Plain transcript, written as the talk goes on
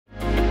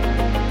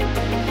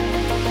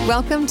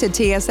Welcome to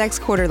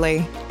TSX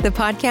Quarterly, the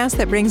podcast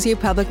that brings you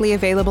publicly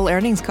available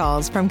earnings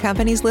calls from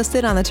companies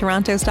listed on the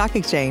Toronto Stock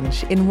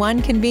Exchange in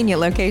one convenient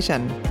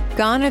location.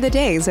 Gone are the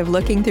days of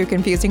looking through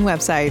confusing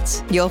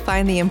websites. You'll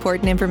find the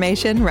important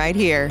information right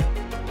here.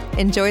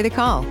 Enjoy the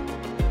call.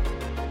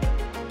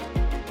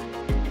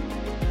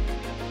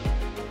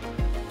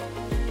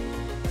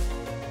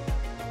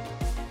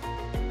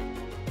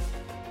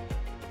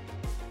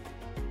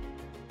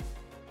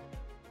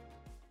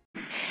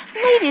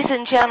 Ladies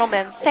and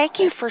gentlemen, thank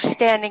you for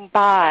standing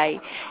by,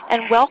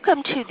 and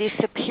welcome to the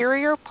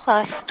Superior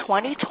Plus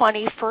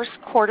 2020 First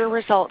Quarter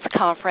Results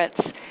Conference.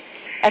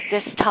 At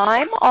this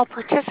time, all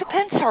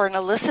participants are in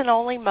a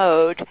listen-only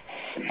mode.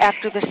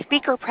 After the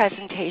speaker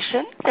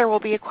presentation, there will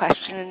be a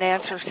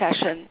question-and-answer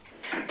session.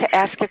 To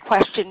ask a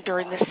question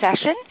during the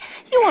session,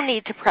 you will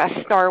need to press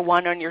star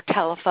 1 on your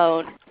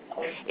telephone.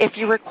 If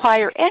you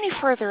require any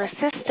further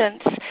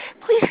assistance,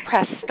 please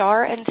press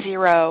star and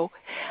 0.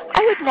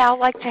 I would now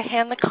like to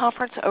hand the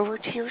conference over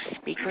to your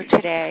speaker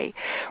today,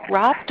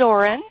 Rob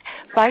Dorran,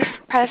 Vice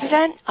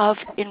President of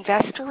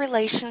Investor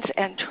Relations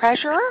and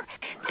Treasurer.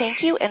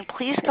 Thank you, and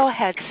please go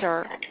ahead,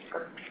 sir.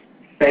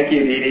 Thank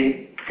you, Dee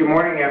Dee. Good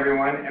morning,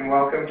 everyone, and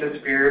welcome to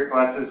Superior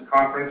Plus's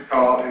conference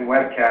call and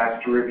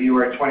webcast to review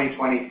our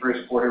 2020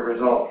 first quarter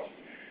results.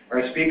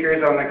 Our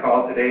speakers on the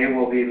call today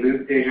will be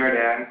Luc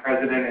Desjardins,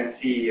 President and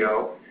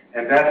CEO,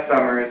 and Beth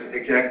Summers,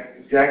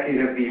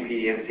 Executive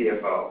VP and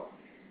CFO.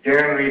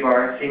 Darren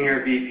Rebar,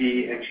 Senior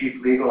VP and Chief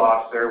Legal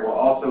Officer, will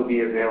also be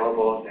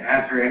available to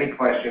answer any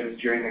questions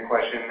during the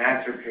question and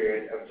answer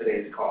period of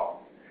today's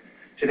call.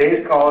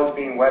 Today's call is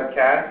being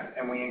webcast,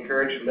 and we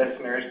encourage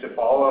listeners to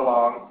follow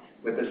along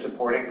with the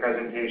supporting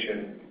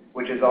presentation,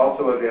 which is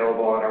also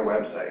available on our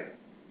website.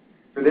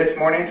 For this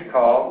morning's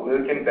call,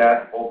 Luc and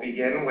Beth will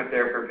begin with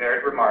their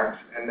prepared remarks,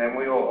 and then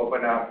we will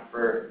open up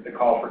for the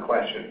call for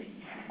questions.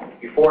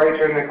 Before I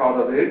turn the call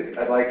to Luc,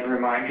 I'd like to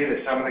remind you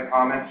that some of the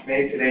comments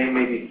made today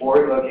may be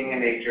forward-looking in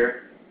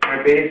nature and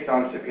are based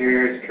on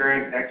Superior's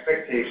current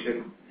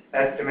expectations,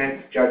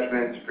 estimates,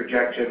 judgments,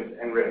 projections,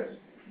 and risks.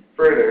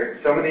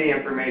 Further, some of the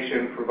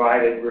information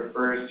provided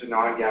refers to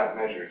non-GAAP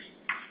measures.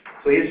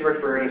 Please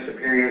refer to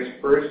Superior's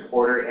first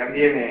quarter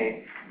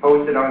MD&A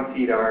posted on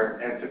SEDAR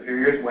and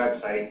Superior's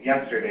website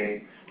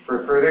yesterday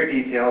for further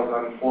details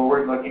on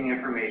forward-looking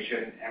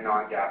information and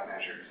non-GAAP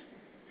measures.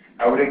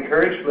 I would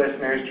encourage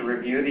listeners to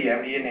review the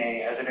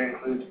MD&A as it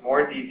includes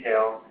more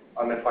detail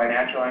on the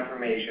financial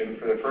information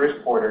for the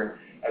first quarter,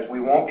 as we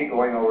won't be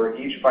going over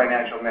each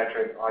financial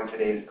metric on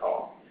today's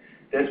call.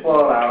 This will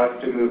allow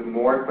us to move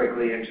more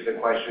quickly into the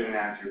question and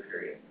answer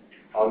period.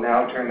 I'll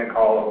now turn the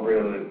call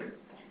over to Luc.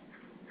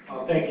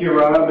 Thank you,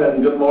 Rob,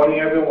 and good morning,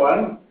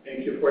 everyone.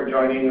 Thank you for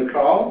joining the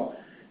call.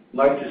 I'd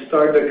like to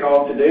start the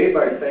call today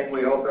by saying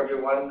we hope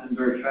everyone and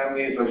their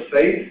families are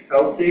safe,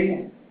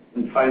 healthy,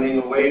 and finding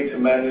a way to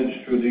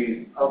manage through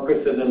these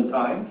unprecedented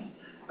times.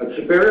 At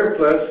Superior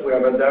Plus, we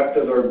have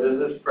adapted our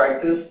business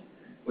practice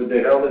with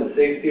the health and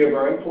safety of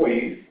our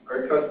employees,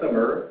 our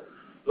customers,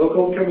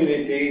 local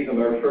communities,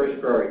 and our first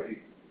priority.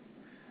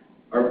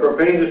 Our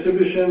propane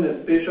distribution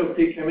and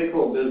specialty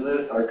chemical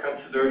business are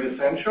considered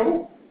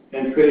essential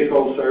and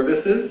critical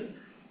services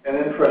and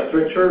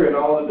infrastructure in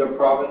all of the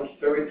province,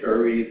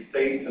 territories,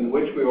 states in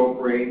which we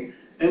operate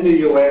in the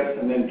U.S.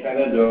 and in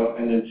Canada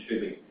and in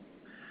Chile.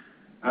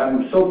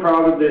 I'm so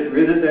proud of this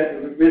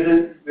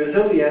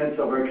resilience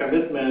of our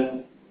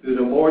commitment to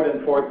the more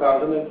than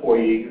 4,000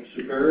 employees of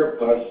Superior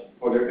Plus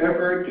for their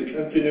effort to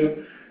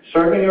continue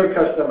serving our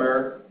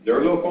customers, their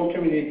local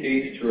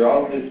communities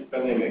throughout this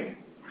pandemic.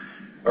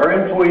 Our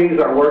employees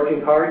are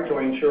working hard to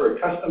ensure our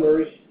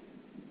customers,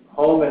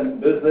 home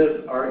and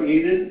business are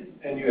heated,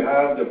 and you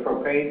have the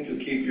propane to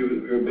keep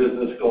your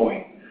business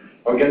going.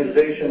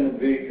 Organization and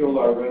vehicle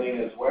are running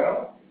as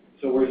well,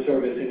 so we're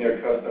servicing our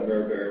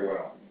customer very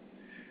well.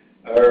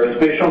 Our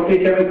specialty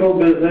chemical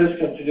business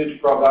continues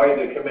to provide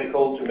the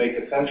chemical to make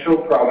essential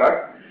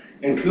products,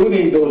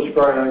 including those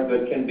products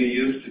that can be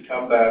used to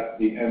combat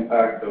the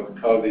impact of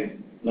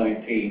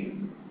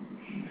COVID-19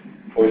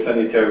 for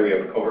sanitary,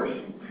 of course.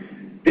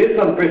 This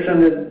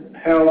unprecedented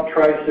health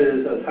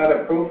crisis has had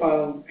a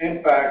profound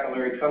impact on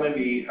our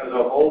economy as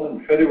a whole,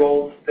 and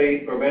federal,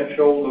 state,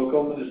 provincial,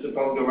 local,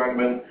 municipal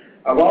government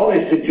have all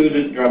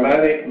instituted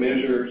dramatic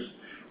measures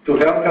to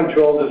help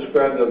control the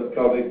spread of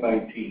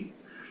COVID-19.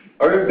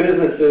 Our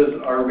businesses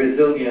are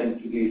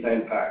resilient to these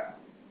impacts,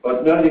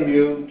 but not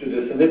immune to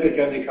the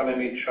significant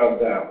economic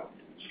slowdown,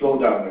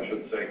 I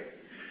should say.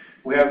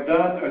 We have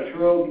done a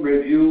thorough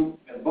review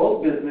in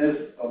both business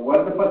of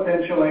what the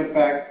potential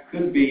impact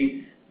could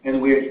be,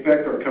 and we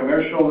expect our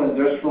commercial and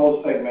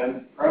industrial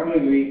segment,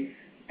 primarily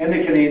in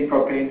the Canadian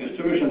propane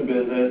distribution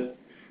business,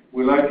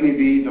 will likely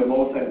be the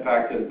most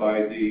impacted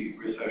by the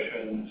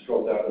recession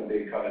slowdown in the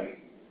economy.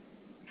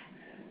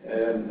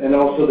 And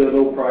also the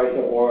low price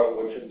of oil,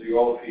 which is the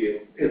oil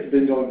field. It's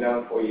been going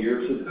down for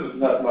years, so there's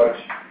not much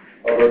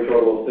of our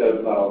total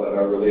sales now that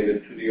are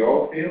related to the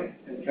oil field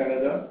in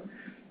Canada.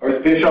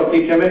 Our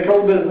specialty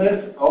chemical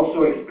business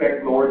also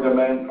expect lower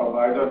demand from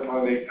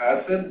hydrochloric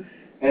acid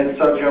and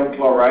sodium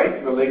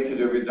chloride related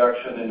to the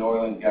reduction in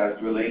oil and gas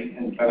drilling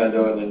in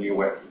Canada and the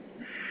U.S.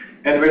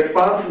 In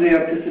response to the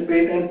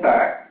anticipated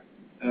impact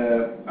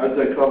of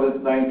the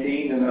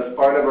COVID-19 and as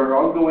part of our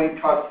ongoing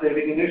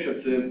cost-saving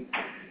initiative,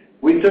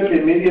 we took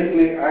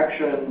immediately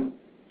action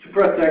to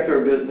protect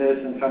our business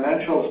and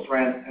financial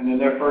strength in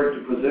an effort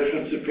to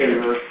position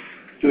Superior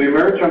to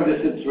emerge from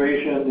this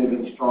situation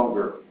even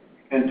stronger.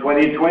 In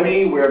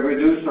 2020, we have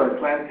reduced our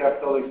planned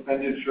capital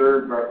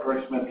expenditure by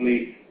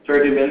approximately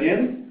 $30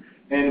 million,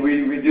 and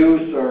we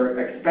reduced our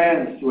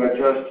expense to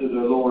adjust to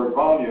the lower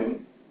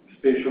volume,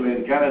 especially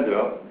in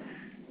Canada,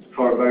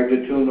 by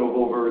the tune of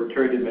over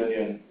 $30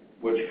 million,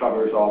 which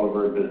covers all of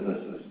our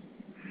businesses.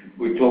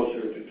 We're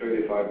closer to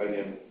 $35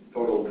 million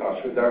total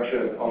cost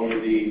reduction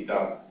already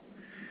done.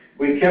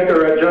 We kept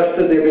our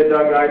adjusted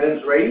EBITDA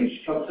guidance range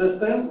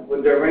consistent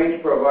with the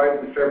range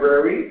provided in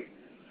February,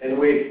 and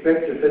we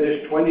expect to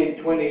finish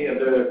 2020 at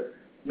the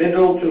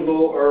middle to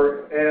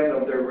lower end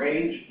of the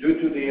range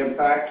due to the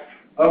impact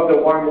of the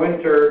warm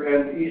winter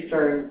in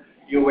eastern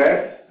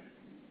U.S.,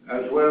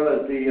 as well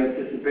as the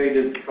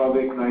anticipated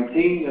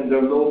COVID-19 and the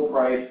low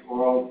price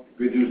oil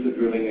reduced the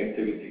drilling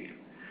activity.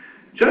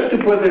 Just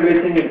to put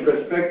everything in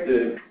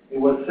perspective, it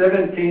was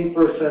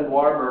 17%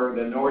 warmer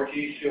than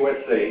Northeast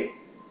USA.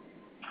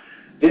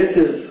 This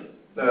is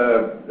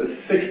the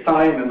sixth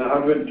time in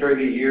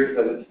 130 years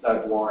that it's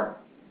that warm.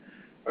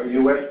 Our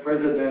U.S.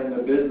 president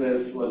of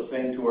business was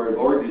saying to our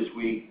board this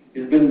week,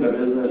 he's been in the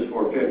business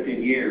for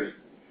 15 years,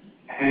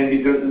 and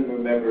he doesn't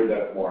remember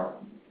that warm.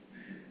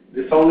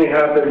 This only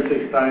happened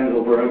 6 times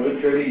over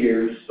 130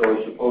 years, so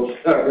I suppose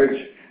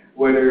average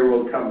weather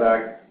will come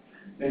back.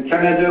 And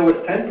Canada was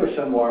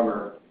 10%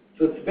 warmer,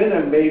 so it's been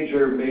a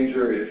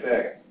major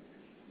effect.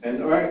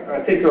 And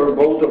I think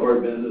both of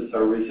our businesses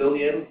are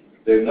resilient.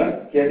 They're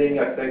not getting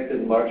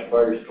affected much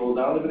by the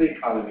slowdown of the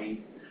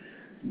economy,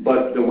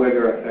 but the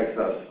weather affects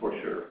us for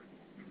sure.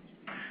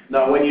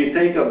 Now, when you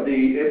think of the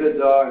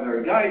EBITDA and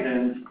our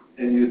guidance,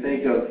 and you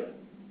think of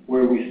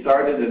where we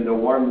started in the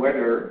warm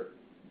weather,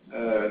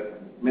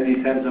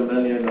 many tens of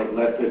millions of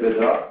less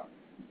EBITDA,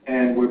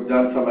 and we've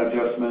done some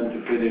adjustment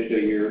to finish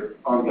the year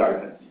on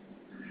guidance.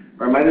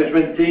 Our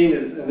management team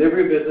in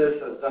every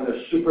business has done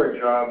a super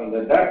job in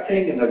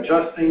adapting and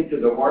adjusting to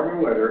the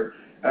warmer weather,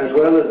 as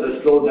well as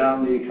the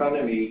slowdown in the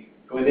economy,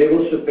 to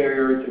enable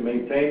Superior to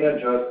maintain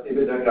adjusted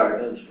EBITDA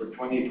guidance for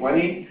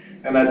 2020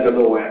 and at the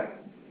low end.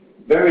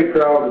 Very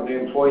proud of the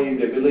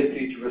employee's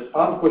ability to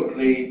respond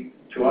quickly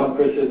to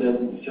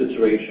unprecedented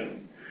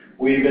situation.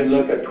 We even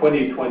look at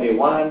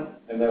 2021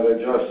 and have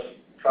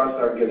costs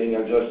are getting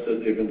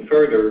adjusted even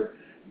further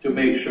to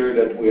make sure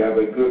that we have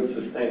a good,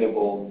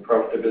 sustainable,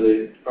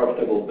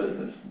 profitable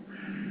business.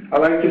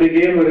 I'd like to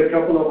begin with a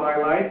couple of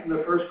highlights in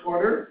the first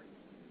quarter.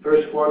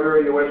 First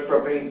quarter, U.S.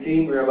 propane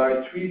team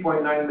realized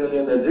 $3.9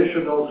 million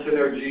additional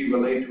synergy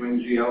related to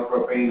NGL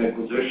propane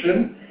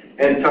acquisition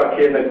and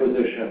tuck-in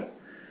acquisition.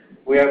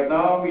 We have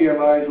now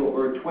realized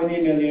over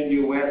 $20 million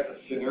U.S. of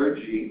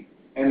synergy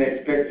and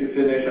expect to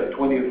finish at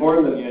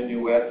 $24 million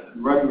U.S.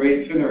 run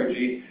rate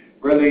synergy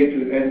related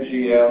to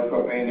NGL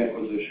propane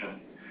acquisition.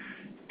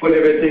 To put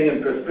everything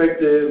in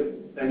perspective,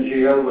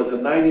 NGL was a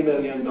 $90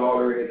 million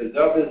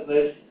EBITDA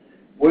business.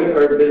 With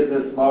our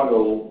business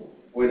model,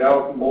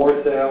 without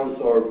more sales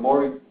or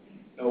more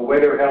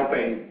weather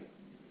helping,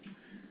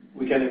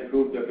 we can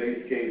improve the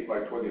base case by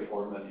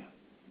 $24 million.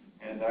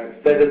 And I've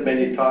said it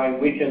many times,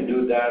 we can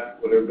do that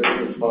with our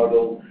business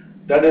model,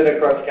 done it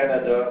across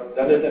Canada,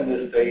 done it in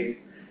the States,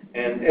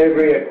 and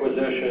every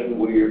acquisition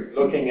we're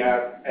looking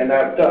at and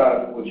have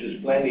done, which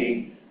is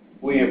plenty,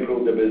 we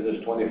improve the business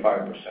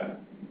 25%.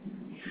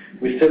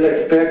 We still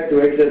expect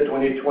to exit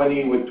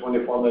 2020 with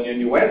 $24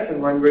 million U.S.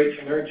 and run rate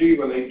synergy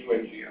related to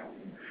NGL.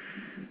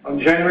 On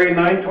January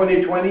 9,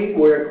 2020,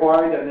 we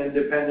acquired an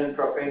independent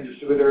propane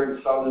distributor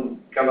in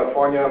Southern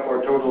California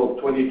for a total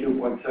of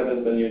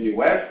 $22.7 million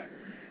U.S.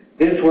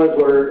 This was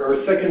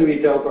our second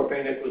retail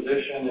propane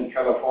acquisition in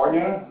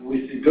California.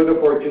 We see good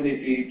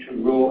opportunity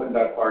to grow in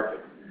that market.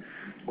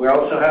 We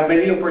also have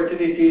many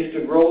opportunities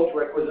to grow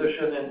through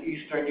acquisition in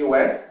eastern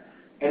U.S.,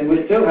 and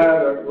we still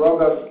have a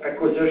robust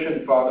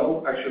acquisition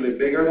funnel, actually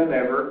bigger than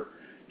ever,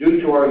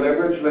 due to our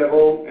leverage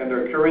level and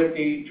our current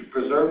need to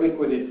preserve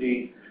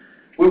liquidity.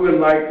 We will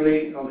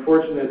likely,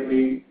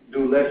 unfortunately,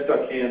 do less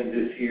tuck-in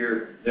this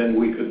year than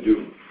we could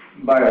do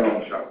by a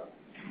long shot.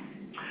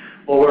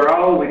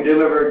 Overall, we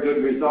delivered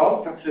good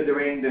results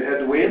considering the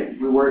headwinds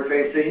we were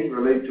facing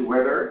related to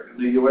weather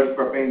in the U.S.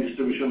 propane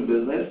distribution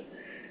business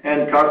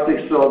and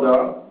caustic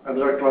soda,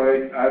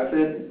 hydrochloric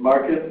acid,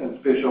 market, and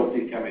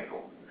specialty chemical.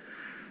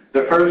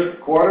 The first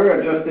quarter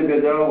adjusted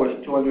EBITDA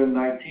was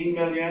 $219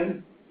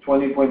 million,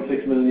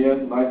 $20.6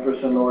 million,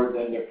 9% lower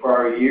than the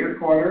prior year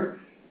quarter,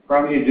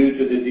 primarily due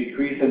to the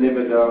decrease in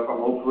EBITDA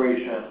from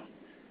operation,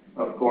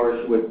 of course,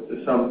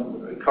 with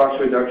some cost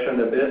reduction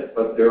a bit,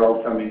 but they're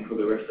all coming for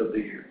the rest of the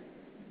year.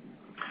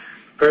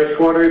 First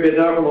quarter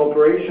EBITDA from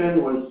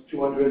operation was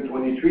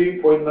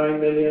 $223.9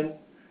 million,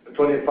 a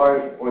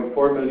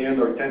 $25.4 million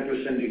or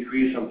 10%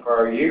 decrease from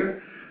prior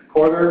year.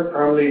 quarter,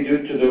 primarily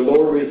due to the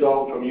lower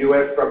result from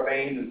U.S.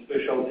 propane and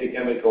specialty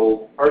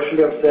chemical,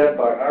 partially offset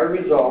by higher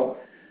result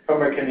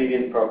from our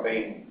Canadian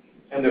propane.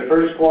 In the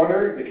first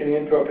quarter, the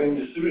Canadian propane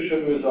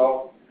distribution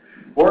results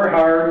were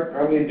higher,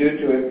 primarily due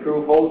to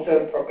improved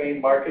wholesale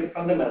propane market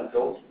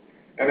fundamentals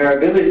and our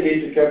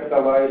ability to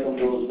capitalize on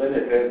those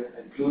benefits,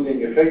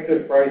 including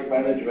effective price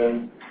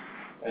management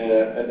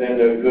and then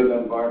a good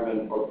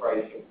environment for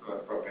price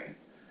of propane.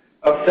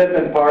 Offset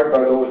in part by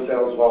lower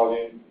sales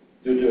volume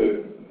due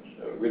to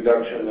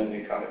reduction in the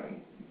economy.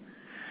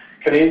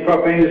 Canadian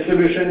propane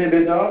distribution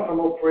EBITDA from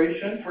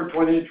operation for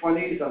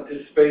 2020 is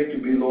anticipated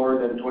to be lower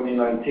than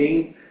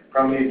 2019,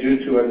 primarily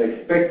due to an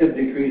expected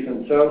decrease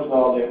in sales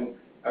volume,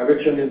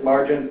 average unit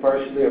margin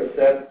partially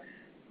offset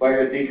by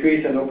a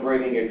decrease in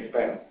operating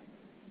expense.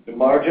 The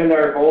margins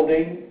are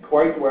holding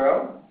quite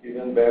well,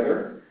 even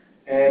better,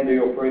 and the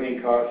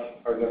operating costs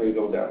are going to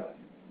go down.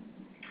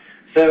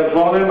 Sales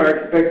volume are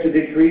expected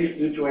to decrease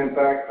due to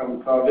impact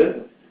from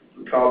COVID.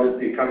 We call it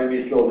the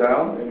economy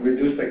slowdown and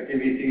reduced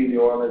activity in the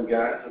oil and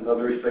gas and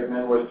other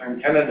segments Western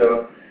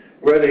Canada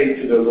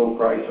related to the low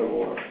price of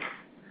oil.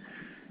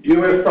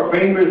 U.S.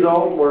 propane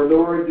results were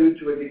lower due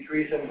to a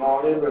decrease in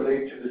volume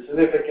related to the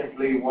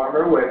significantly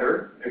warmer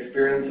weather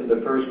experienced in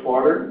the first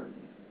quarter,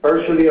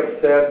 partially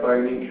offset by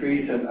an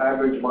increase in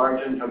average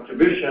margin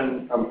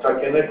contribution from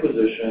tuck-in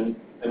acquisition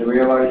and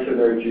realized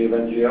synergy of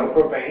NGL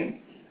propane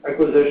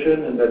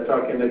acquisition and the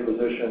tuck-in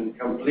acquisition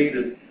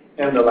completed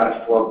in the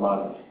last 12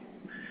 months.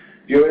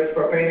 U.S.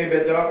 propane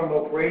EBITDA from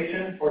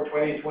operations for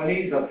 2020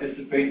 is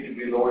anticipated to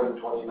be lower than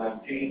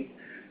 2019,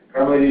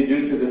 primarily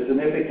due to the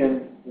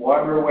significant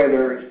warmer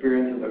weather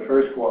experienced in the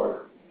first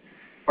quarter,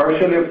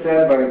 partially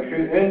offset by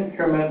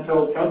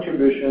incremental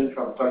contribution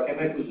from tuck-in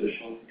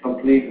acquisition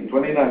complete in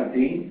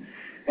 2019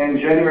 and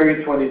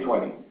January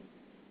 2020,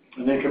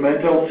 an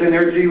incremental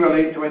synergy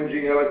related to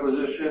NGL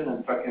acquisition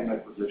and tuck-in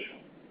acquisition.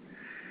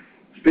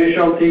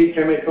 Specialty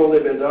chemical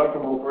EBITDA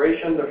from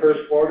operation the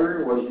first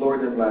quarter was lower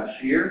than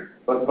last year,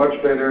 but much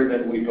better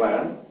than we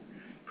planned,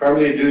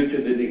 primarily due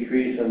to the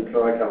decrease in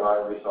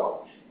chlor-alkali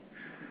results.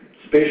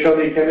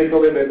 Specialty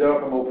chemical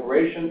EBITDA from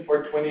operation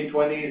for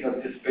 2020 is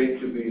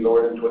anticipated to be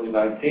lower than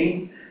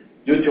 2019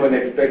 due to an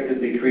expected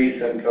decrease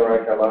in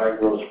chlor-alkali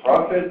gross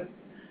profit,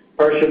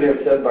 partially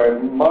offset by a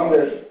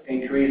modest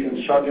increase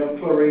in sodium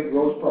chloride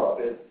gross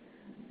profit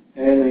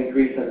and an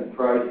increase in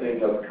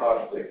pricing of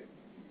caustic,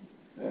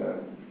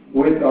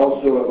 with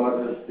also a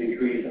modest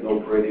decrease in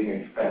operating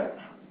expense.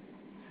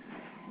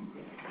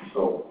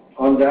 So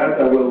on that,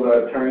 I will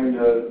turn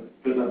the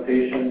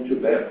presentation to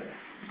Beth.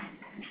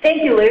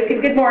 Thank you, Luc,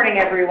 and good morning,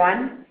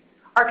 everyone.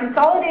 Our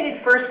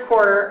consolidated first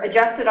quarter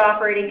adjusted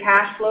operating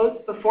cash flows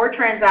before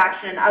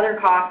transaction and other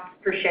costs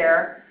per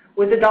share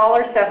was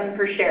 $1.07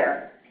 per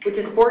share, which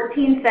is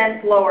 14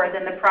 cents lower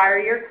than the prior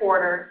year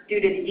quarter due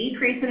to the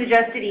decrease in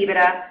adjusted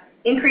EBITDA,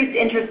 increased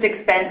interest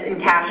expense,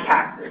 and cash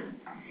taxes.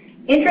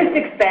 Interest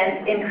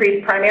expense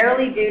increased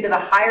primarily due to the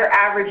higher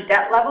average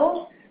debt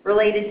levels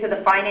related to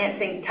the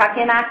financing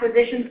tuck-in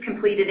acquisitions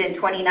completed in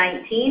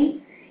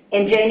 2019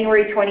 and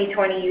January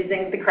 2020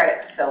 using the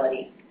credit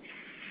facility.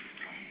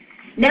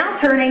 Now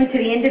turning to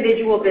the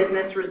individual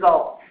business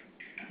results.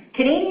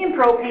 Canadian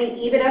propane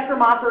EBITDA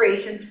from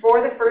operations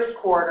for the first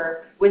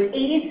quarter was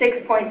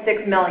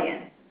 $86.6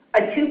 million,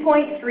 a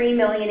 $2.3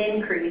 million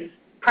increase,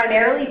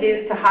 primarily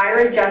due to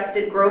higher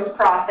adjusted gross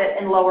profit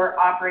and lower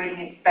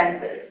operating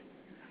expenses.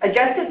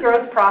 Adjusted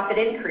gross profit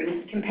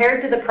increased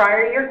compared to the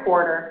prior year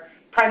quarter,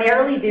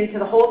 primarily due to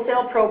the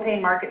wholesale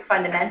propane market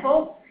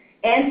fundamentals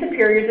and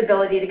Superior's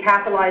ability to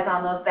capitalize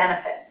on those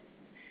benefits.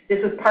 This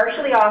was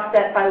partially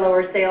offset by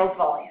lower sales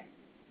volume.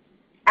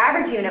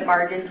 Average unit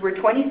margins were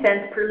 20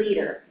 cents per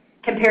liter,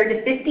 compared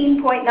to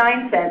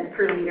 15.9 cents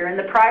per liter in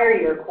the prior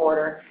year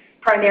quarter,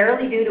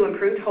 primarily due to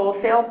improved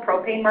wholesale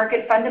propane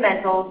market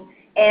fundamentals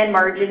and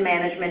margin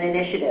management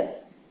initiatives.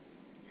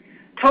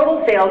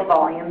 Total sales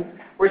volumes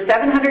were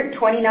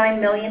 729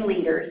 million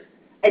liters,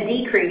 a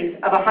decrease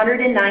of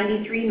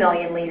 193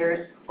 million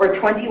liters, or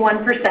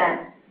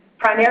 21%,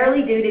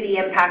 primarily due to the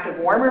impact of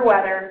warmer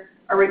weather,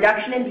 a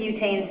reduction in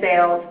butane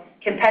sales,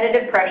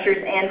 competitive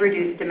pressures, and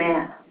reduced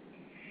demand.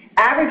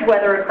 Average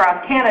weather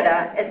across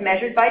Canada, as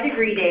measured by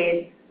degree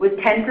days, was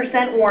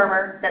 10%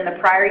 warmer than the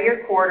prior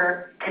year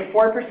quarter and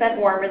 4%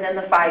 warmer than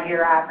the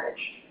 5-year average.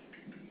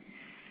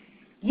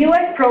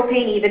 U.S.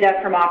 propane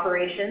EBITDA from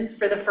operations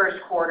for the first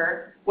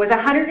quarter was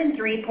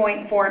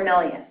 $103.4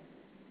 million,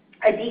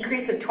 a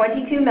decrease of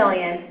 $22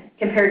 million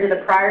compared to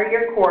the prior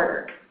year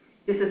quarter.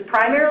 This is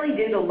primarily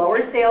due to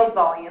lower sales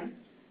volume,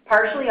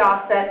 partially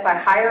offset by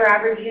higher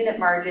average unit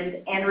margins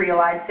and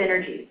realized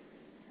synergies.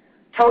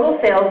 Total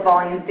sales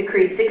volumes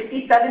decreased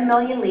 67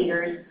 million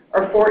liters,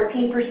 or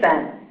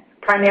 14%,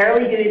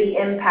 primarily due to the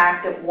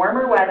impact of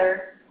warmer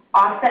weather,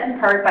 offset in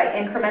part by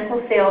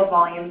incremental sales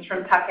volumes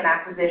from tuck-in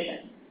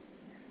acquisitions.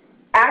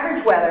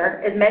 Average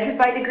weather, as measured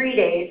by degree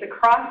days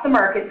across the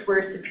markets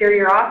where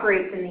Superior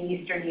operates in the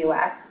eastern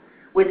U.S.,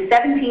 was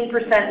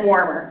 17%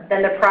 warmer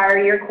than the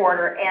prior year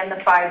quarter and the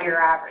 5-year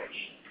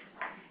average.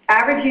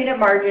 Average unit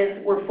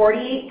margins were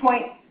 48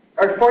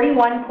 or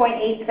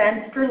 41.8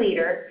 cents per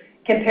liter,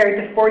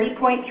 compared to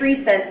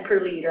 40.3 cents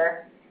per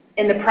liter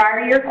in the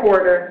prior year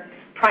quarter,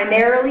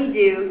 primarily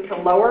due to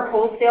lower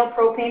wholesale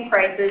propane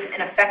prices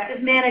and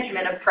effective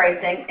management of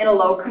pricing in a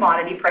low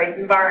commodity price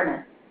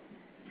environment.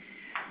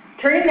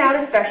 Turning now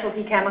to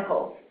specialty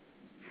chemicals.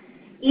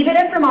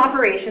 EBITDA from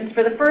operations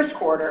for the first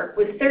quarter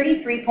was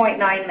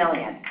 $33.9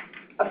 million,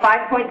 a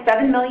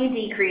 $5.7 million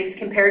decrease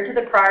compared to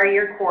the prior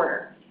year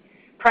quarter,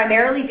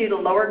 primarily due to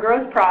lower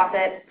gross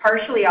profit,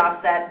 partially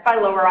offset by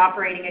lower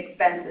operating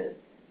expenses.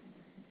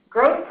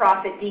 Gross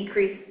profit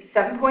decreased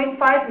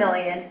 $7.5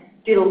 million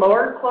due to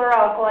lower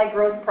chlor-alkali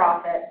gross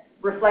profit,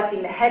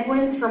 reflecting the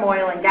headwinds from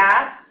oil and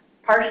gas,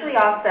 partially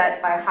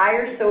offset by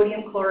higher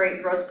sodium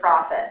chlorate gross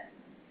profit.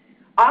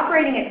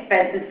 Operating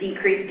expenses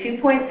decreased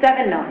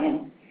 $2.7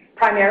 million,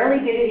 primarily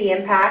due to the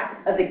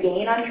impact of the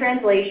gain on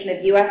translation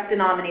of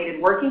U.S.-denominated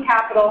working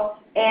capital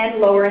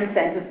and lower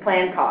incentive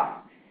plan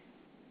costs.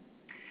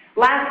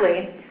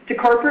 Lastly, to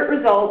corporate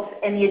results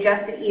and the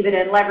adjusted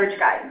EBITDA and leverage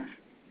guidance.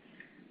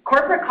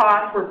 Corporate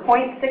costs were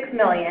 $0.6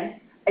 million,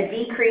 a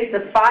decrease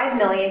of $5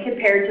 million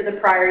compared to the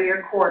prior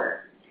year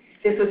quarter.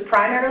 This was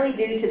primarily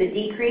due to the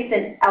decrease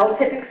in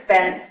LTIP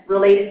expense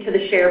related to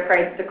the share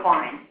price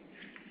decline.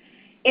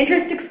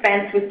 Interest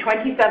expense was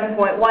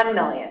 $27.1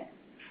 million,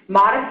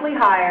 modestly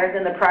higher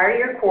than the prior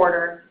year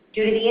quarter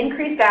due to the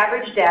increased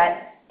average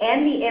debt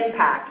and the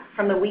impact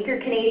from the weaker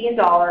Canadian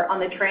dollar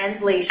on the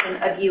translation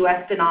of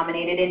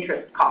U.S.-denominated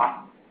interest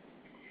costs.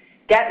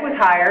 Debt was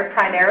higher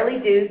primarily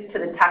due to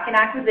the tuck-in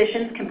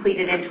acquisitions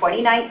completed in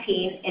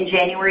 2019 and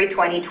January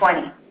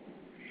 2020.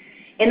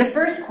 In the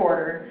first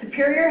quarter,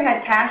 Superior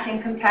had cash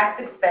income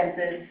tax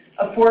expenses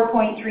of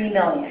 $4.3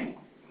 million.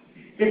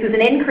 This is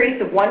an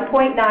increase of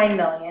 $1.9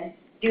 million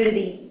due to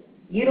the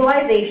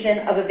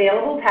utilization of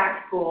available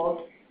tax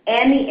pools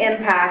and the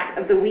impact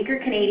of the weaker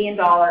Canadian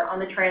dollar on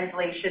the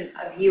translation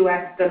of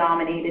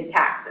U.S.-denominated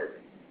taxes.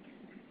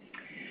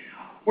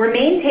 We're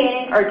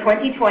maintaining our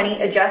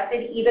 2020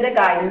 adjusted EBITDA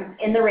guidance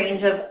in the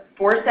range of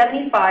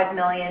 $475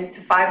 million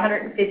to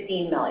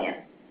 $515 million,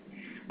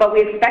 but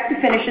we expect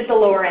to finish at the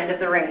lower end of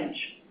the range.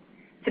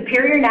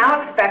 Superior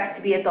now expects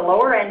to be at the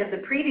lower end of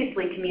the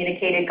previously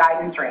communicated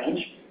guidance range,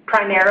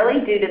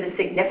 primarily due to the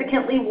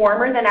significantly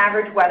warmer than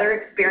average weather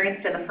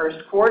experienced in the first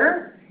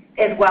quarter,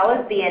 as well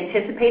as the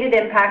anticipated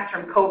impacts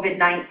from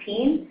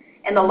COVID-19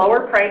 and the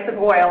lower price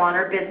of oil on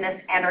our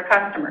business and our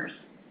customers.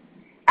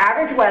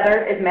 Average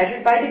weather, as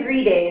measured by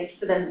degree days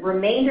for the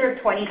remainder of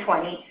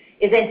 2020,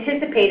 is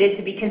anticipated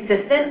to be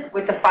consistent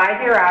with the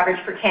 5-year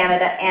average for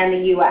Canada and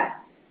the U.S.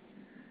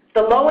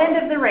 The low end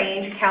of the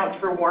range accounts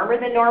for warmer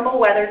than normal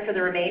weather for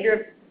the remainder of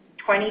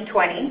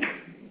 2020,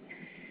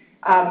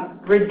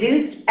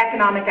 reduced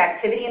economic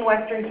activity in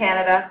Western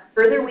Canada,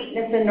 further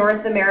weakness in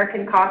North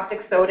American caustic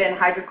soda and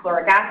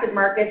hydrochloric acid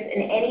markets,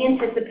 and any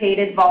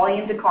anticipated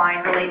volume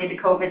decline related to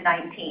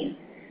COVID-19.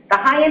 The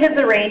high end of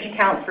the range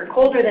accounts for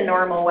colder than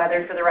normal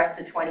weather for the rest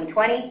of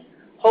 2020,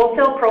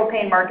 wholesale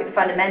propane market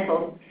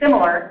fundamentals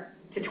similar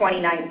to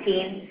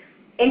 2019,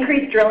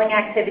 increased drilling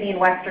activity in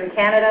Western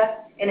Canada,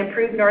 and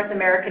improved North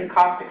American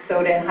caustic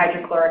soda and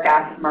hydrochloric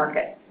acid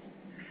markets.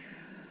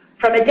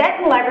 From a debt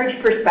and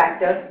leverage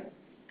perspective,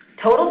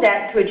 total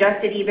debt to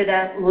adjusted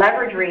EBITDA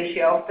leverage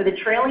ratio for the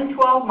trailing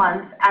 12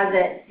 months as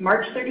at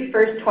March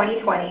 31st,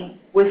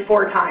 2020 was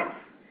 4 times.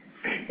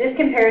 This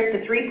compares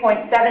to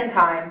 3.7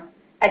 times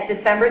at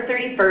December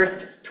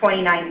 31st,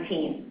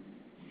 2019.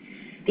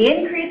 The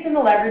increase in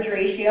the leverage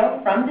ratio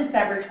from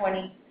December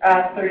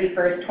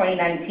 31st,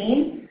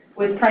 2019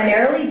 was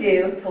primarily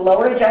due to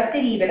lower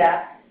adjusted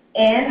EBITDA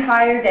and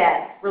higher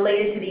debt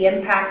related to the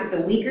impact of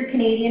the weaker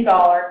Canadian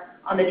dollar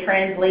on the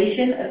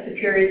translation of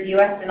Superior's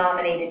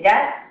U.S.-denominated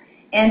debt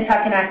and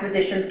tuck-in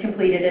acquisitions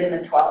completed in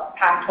the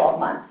past 12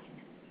 months.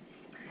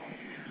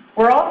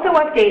 We're also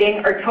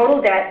updating our total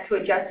debt to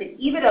adjusted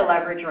EBITDA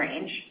leverage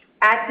range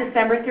at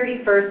December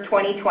 31st,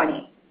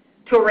 2020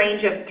 to a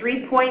range of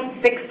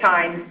 3.6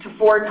 times to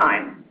 4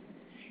 times,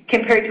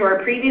 compared to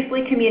our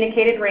previously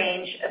communicated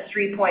range of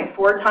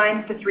 3.4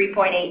 times to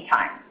 3.8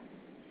 times.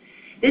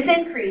 This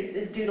increase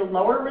is due to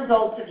lower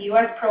results of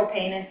U.S.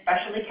 propane and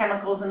specialty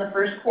chemicals in the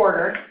first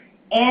quarter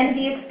and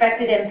the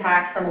expected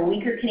impact from a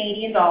weaker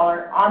Canadian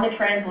dollar on the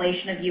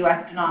translation of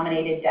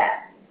U.S.-denominated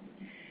debt.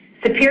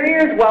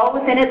 Superior is well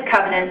within its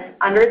covenants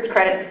under its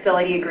credit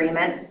facility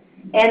agreement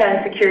and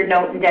unsecured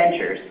note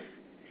indentures.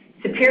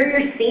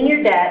 Superior's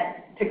senior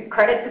debt to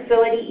credit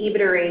facility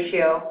EBITDA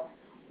ratio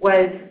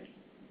was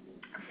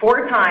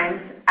 4 times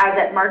as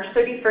at March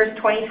 31st,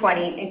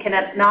 2020 and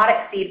cannot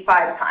exceed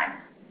 5 times.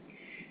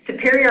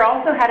 Superior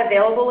also had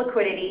available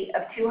liquidity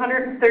of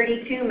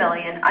 $232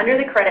 million under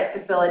the credit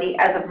facility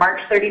as of March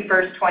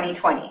 31st,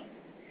 2020.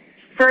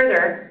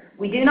 Further,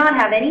 we do not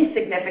have any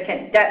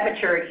significant debt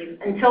maturities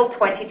until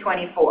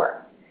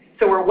 2024,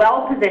 so we're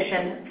well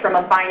positioned from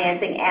a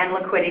financing and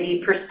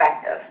liquidity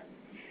perspective.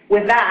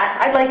 With that,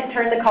 I'd like to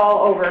turn the call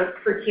over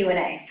for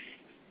Q&A.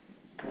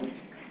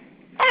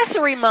 As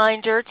a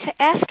reminder,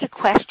 to ask a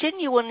question,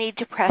 you will need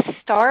to press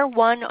star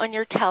 1 on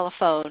your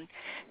telephone.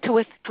 To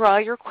withdraw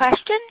your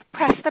question,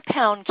 press the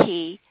pound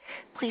key.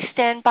 Please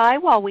stand by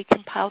while we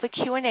compile the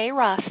Q&A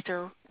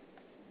roster.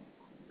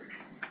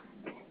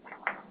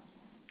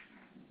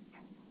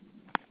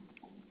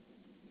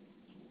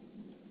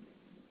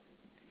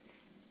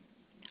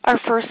 Our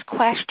first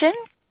question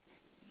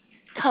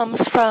comes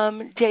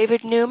from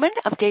David Newman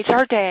of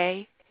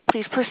Desjardins.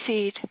 Please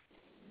proceed.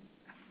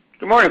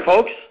 Good morning,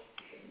 folks.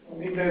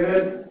 Hey,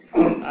 David.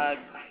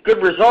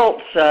 Good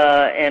results,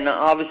 and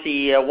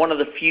obviously one of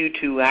the few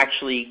to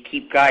actually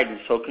keep guidance,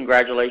 so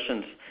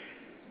congratulations.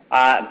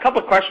 A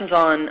couple of questions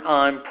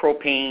on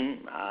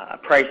propane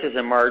prices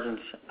and margins.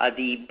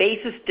 The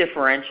basis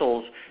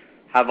differentials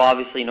have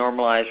obviously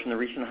normalized from the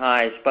recent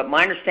highs, but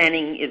my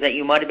understanding is that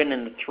you might have been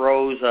in the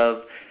throes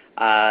of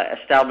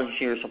establishing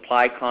your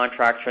supply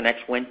contracts for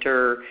next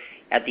winter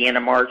at the end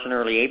of March and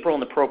early April,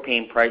 and the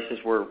propane prices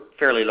were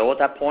fairly low at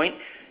that point.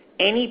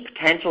 Any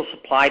potential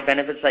supply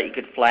benefits that you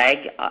could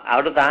flag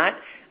out of that,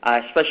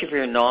 especially for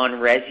your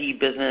non-resi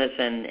business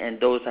and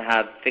those that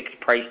have fixed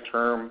price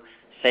term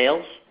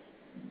sales?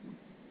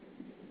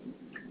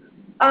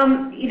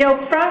 From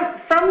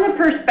the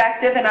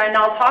perspective, and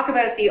I'll talk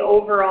about the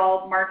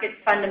overall market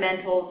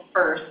fundamentals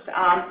first.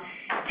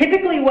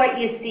 Typically what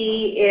you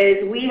see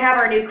is we have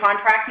our new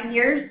contracting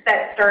years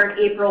that start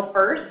April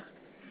 1st.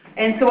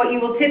 And so what you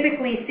will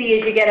typically see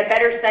is you get a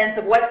better sense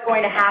of what's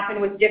going to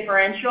happen with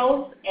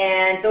differentials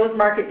and those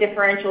market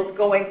differentials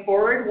going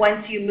forward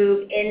once you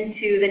move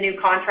into the new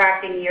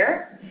contracting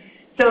year.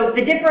 So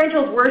the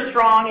differentials were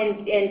strong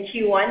in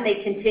Q1.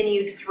 They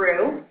continued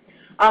through.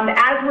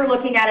 As we're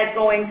looking at it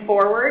going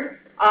forward,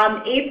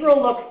 April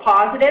looks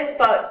positive,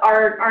 but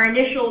our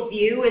initial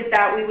view is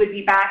that we would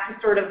be back to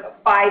sort of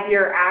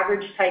 5-year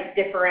average type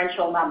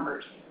differential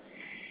numbers.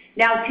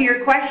 Now, to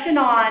your question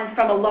on,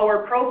 from a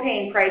lower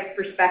propane price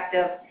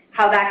perspective,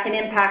 how that can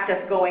impact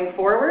us going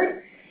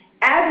forward,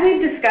 as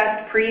we've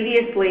discussed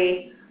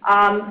previously,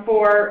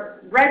 for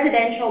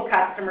residential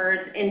customers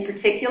in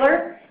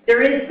particular,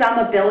 there is some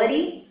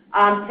ability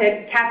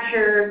to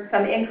capture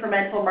some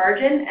incremental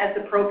margin as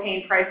the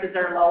propane prices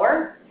are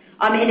lower.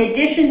 In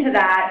addition to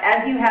that,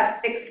 as you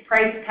have fixed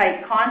price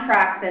type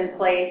contracts in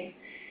place,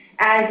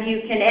 as you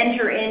can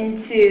enter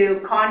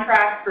into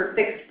contracts for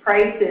fixed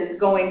prices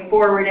going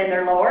forward and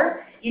they're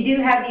lower, you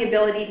do have the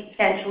ability to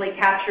potentially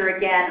capture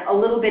again a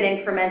little bit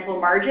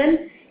incremental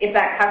margin if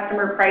that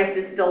customer price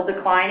is still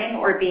declining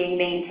or being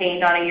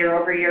maintained on a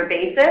year-over-year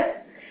basis.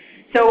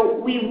 So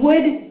we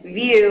would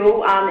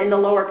view in the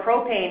lower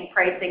propane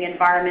pricing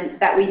environment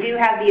that we do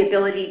have the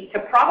ability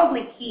to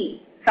probably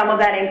keep some of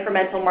that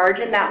incremental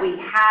margin that we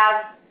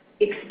have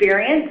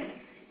experienced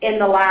in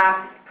the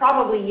last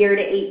probably year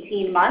to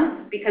 18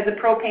 months because the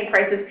propane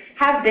prices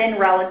have been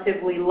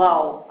relatively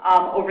low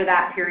over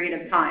that period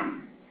of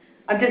time.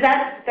 Does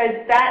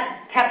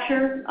that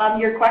capture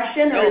your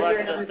question?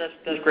 No,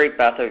 that's great,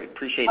 Beth. I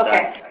appreciate okay.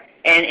 that.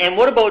 And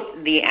what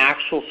about the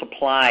actual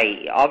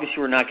supply? Obviously,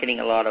 we're not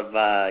getting a lot of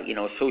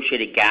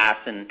associated gas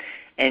and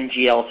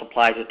NGL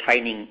supplies are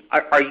tightening.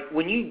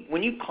 When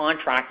you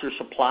contract your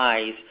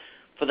supplies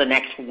for the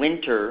next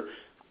winter,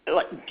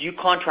 do you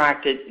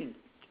contract it?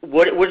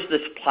 What is the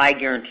supply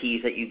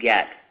guarantees that you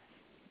get?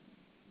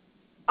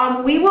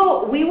 We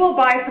will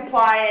buy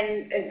supply,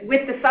 and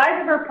with the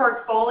size of our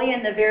portfolio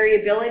and the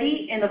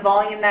variability in the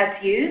volume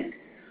that's used,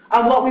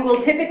 what we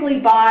will typically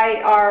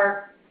buy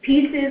are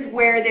pieces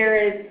where there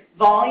is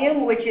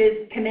volume, which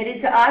is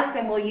committed to us,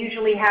 and we'll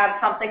usually have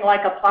something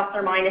like a plus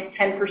or minus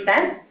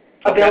 10%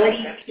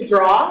 ability to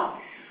draw.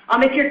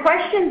 If your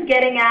question's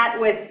getting at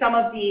with some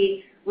of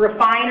the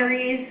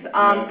refineries,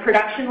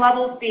 production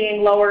levels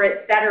being lower,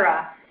 et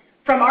cetera,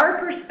 from our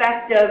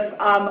perspective,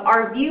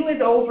 our view is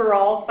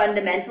overall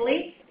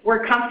fundamentally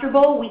we're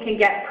comfortable, we can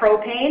get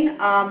propane.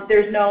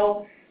 There's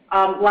no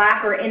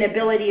lack or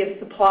inability of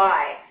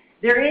supply.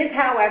 There is,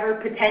 however,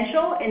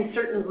 potential in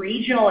certain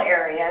regional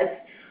areas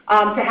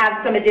to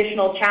have some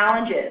additional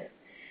challenges.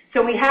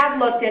 So we have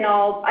looked, and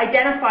I'll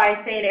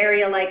identify, say, an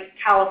area like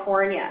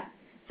California.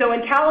 So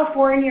in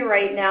California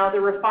right now, the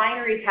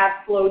refineries have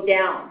slowed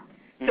down.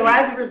 So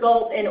as a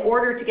result, in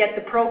order to get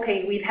the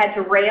propane, we've had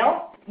to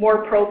rail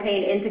more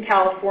propane into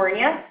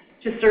California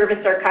to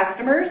service our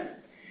customers.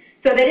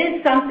 So that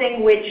is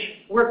something which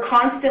we're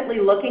constantly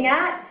looking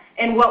at,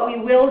 and what we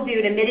will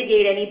do to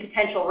mitigate any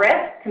potential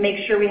risk, to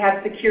make sure we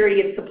have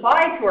security of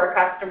supply to our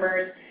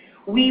customers,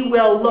 we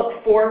will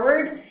look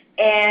forward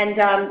and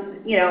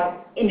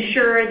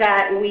ensure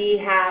that we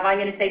have, I'm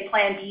going to say,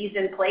 plan Bs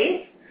in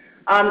place.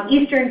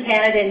 Eastern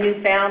Canada and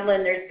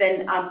Newfoundland, there's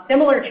been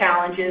similar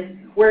challenges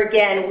where,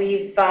 again,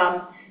 we've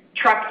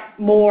trucked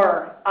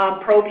more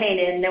propane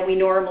in than we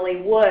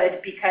normally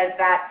would because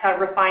that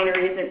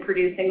refinery isn't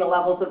producing the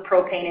levels of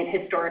propane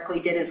it historically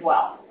did as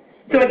well.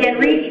 So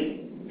again,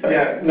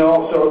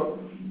 so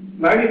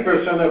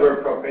 90% of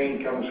our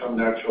propane comes from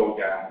natural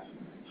gas.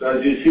 So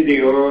as you see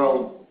the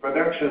oil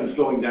production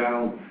slowing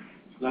down,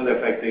 it's not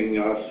affecting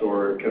us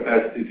or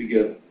capacity to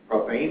get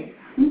propane.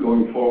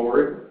 going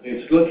forward.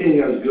 It's looking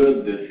as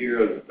good this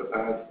year as the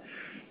past.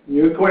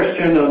 Your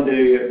question on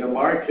the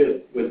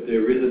market with the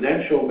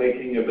residential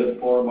making a bit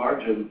more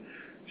margin,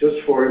 just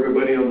for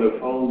everybody on the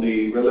phone,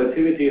 the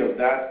relativity of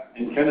that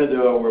in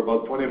Canada, we're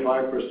about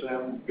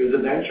 25%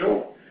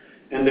 residential,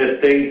 and the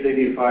States,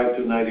 85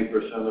 to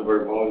 90% of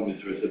our volume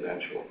is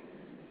residential.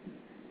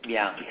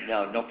 Yeah,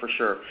 no, for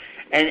sure.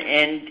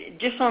 And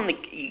just on the,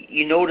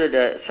 you noted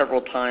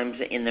several times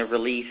in the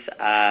release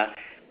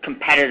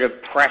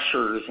competitive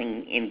pressures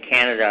in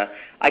Canada.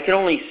 I can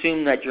only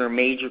assume that your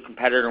major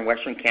competitor in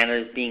Western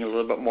Canada is being a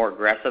little bit more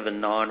aggressive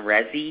in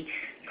non-resi,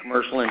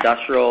 commercial,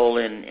 industrial,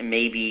 and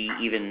maybe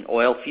even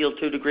oil field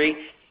to a degree.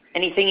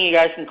 Anything you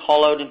guys can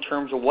call out in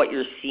terms of what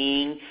you're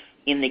seeing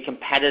in the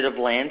competitive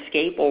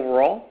landscape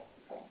overall?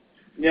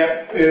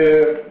 Yeah,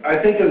 I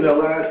think in the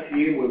last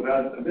year we've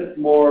had a bit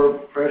more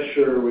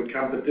pressure with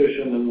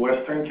competition in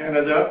Western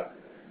Canada,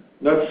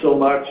 not so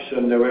much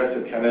in the rest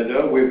of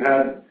Canada. We've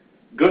had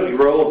good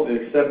growth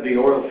except the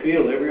oil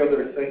field. Every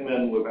other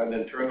segment we've had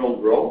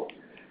internal growth.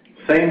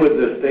 Same with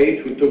the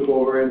States. We took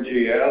over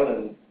NGL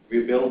and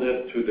rebuilt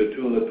it to the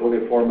tune of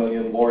 24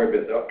 million more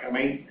EBITDA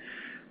coming.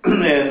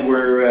 And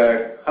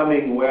we're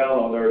humming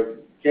well on our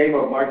game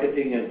of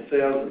marketing and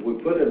sales that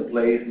we put in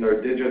place, and our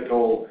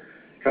digital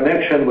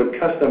connection with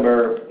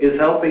customer is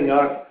helping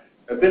us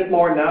a bit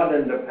more now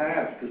than the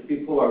past because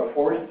people are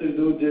forced to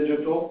do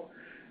digital.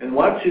 And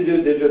once you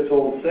do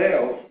digital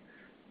sales,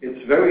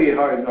 it's very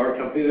hard. Our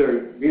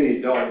competitors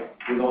really don't.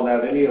 We don't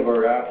have any of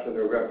our apps that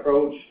are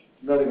approach,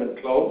 not even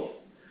close.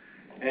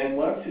 And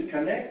once you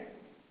connect,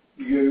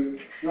 you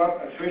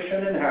drop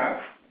attrition in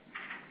half,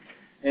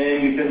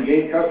 and you can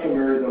gain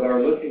customers that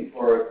are looking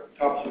for a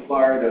top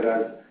supplier that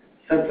has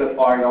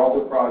simplified all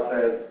the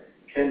process,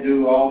 can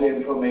do all the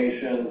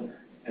information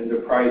and the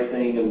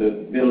pricing and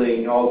the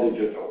billing, all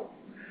digital.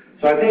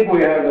 So I think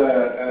we have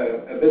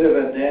a bit of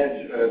an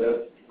edge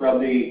that's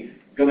probably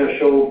going to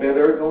show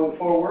better going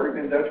forward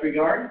in that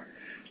regard.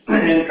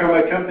 And from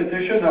a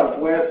competition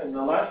out west, in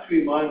the last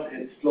 3 months,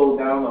 it slowed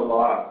down a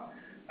lot.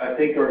 I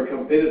think our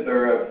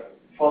competitor have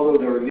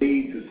followed our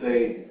lead to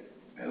say,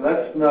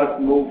 let's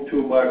not move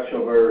too much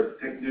of our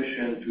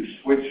technician to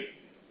switch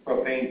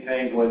propane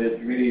tank when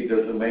it really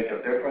doesn't make a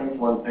difference,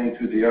 one thing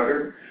to the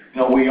other.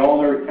 You know, we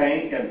own our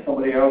tank and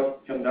somebody else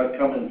cannot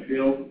come and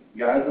fill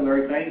gas in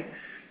our tank.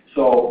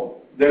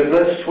 So there's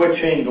less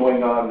switching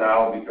going on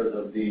now because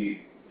of the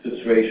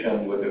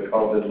situation with the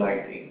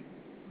COVID-19.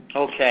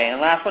 Okay, and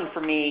last one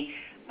for me.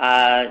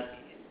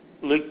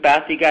 Luc,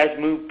 Beth, you guys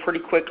moved pretty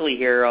quickly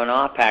here on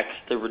OPEX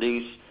to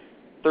reduce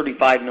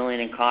 35 million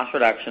in cost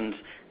reductions.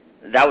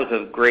 That was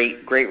a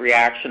great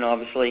reaction,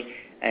 obviously,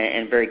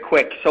 and very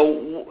quick.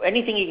 So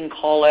anything you can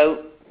call out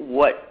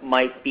what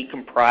might be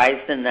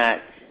comprised in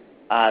that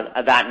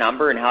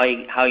number and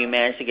how you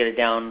managed to get it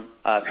down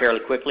fairly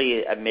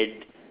quickly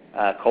amid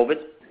COVID?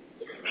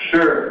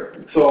 Sure.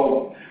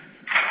 So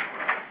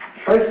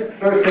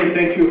first thing,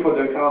 thank you for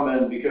the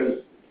comment, because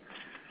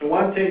the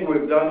one thing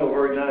we've done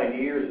over 9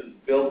 years is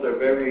build a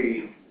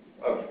very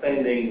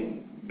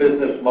outstanding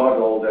business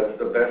model that's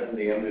the best in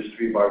the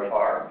industry by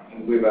far.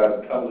 And we've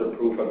had tons of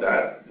proof of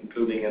that,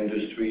 including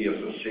industry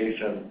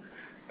association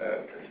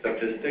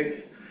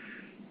statistics.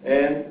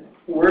 And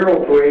we're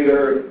an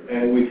operator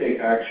and we take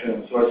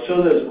action. So as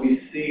soon as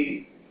we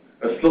see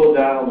a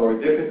slowdown or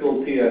a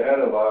difficulty ahead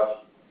of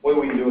us, what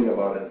are we doing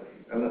about it?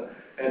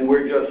 And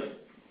we're just,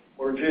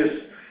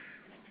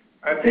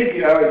 I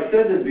think I've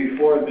said it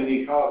before in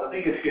many calls. I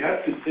think if you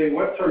have to say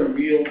what's our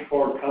real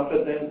core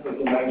competence as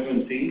a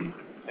management team,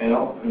 you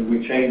know, and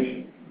we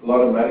changed a lot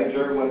of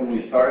manager when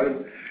we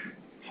started,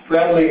 it's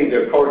probably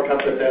the core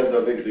competence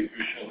of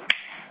execution.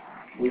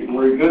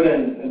 We're good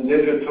in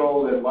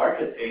digital and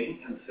marketing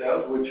and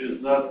sales, which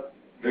is not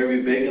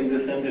very big in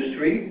this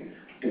industry,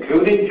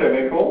 including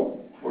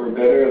chemical. We're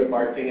better at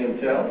marketing and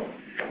sales.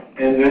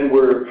 And then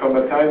we're, from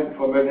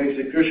an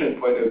execution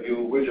point of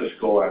view, we just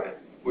go at it.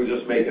 We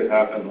just make it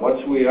happen.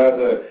 Once we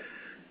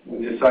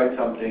decide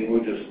something, we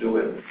just do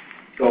it.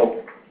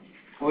 So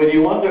when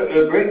you want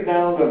a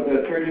breakdown of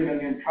the 30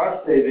 million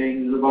cost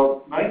savings,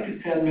 about 9 to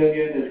 10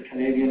 million is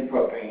Canadian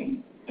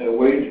propane,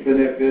 wage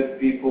benefit,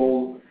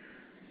 people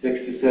 6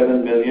 to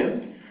 7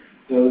 million.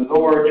 The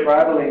lower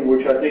traveling,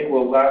 which I think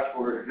will last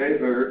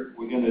forever,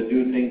 we're going to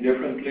do things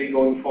differently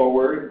going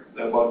forward,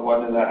 about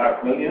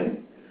 1.5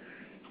 million.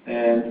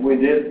 And we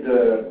did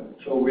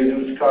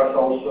reduce costs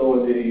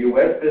also in the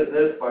U.S.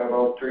 business by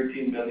about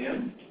 13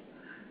 million.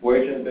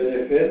 Wage and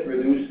benefit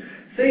reduced.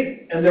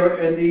 See, in the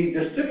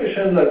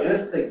distribution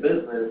logistic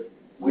business,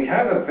 we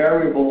have a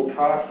variable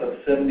cost of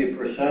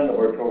 70% of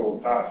our total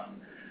cost.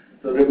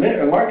 So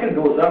the market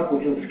goes up, we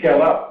can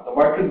scale up. The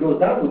market goes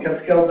down, we can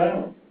scale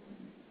down.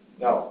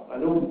 Now, I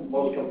know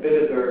most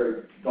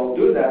competitors don't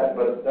do that,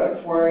 but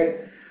that's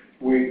why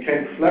we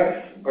can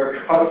flex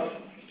our cost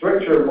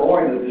structure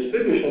more in the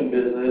distribution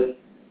business,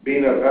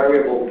 being a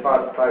variable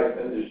cost type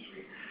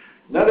industry.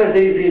 Not as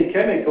easy in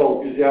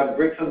chemical because you have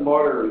bricks and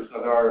mortars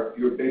that are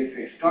your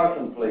basic cost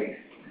in place,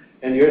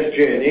 and your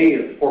SG&A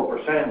is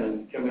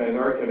 4% in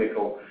our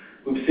chemical.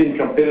 we've seen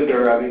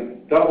competitor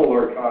having double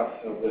our costs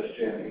of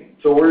SG&A.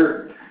 So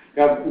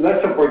we have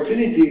less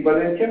opportunity,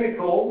 but in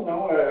chemical,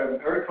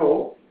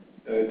 Erco,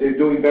 they're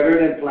doing better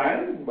than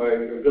planned by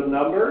a good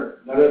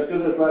number, not as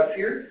good as last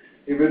year.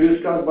 They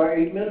reduced costs by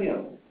 $8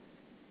 million.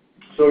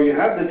 So you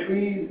have the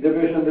three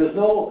divisions. There's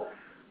no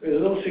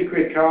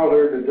secret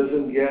color that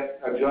doesn't get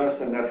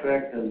adjust and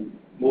affect and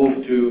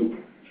move to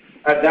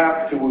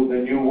adapt to the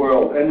new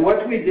world. And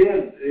what we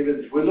did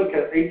is we look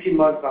at 18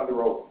 months down the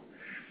road.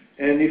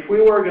 And if we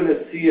were going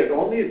to see it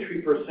only a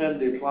 3%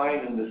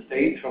 decline in the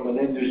States from an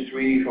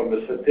industry, from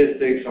the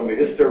statistics, from the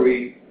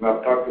history,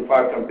 I've talked to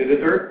 5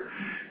 competitors,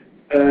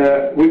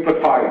 we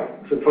put 5.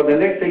 So for the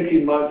next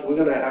 18 months, we're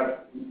going to have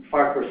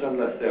 5%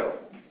 less sales.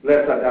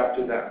 Let's adapt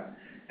to that.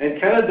 In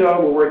Canada,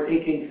 we were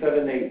thinking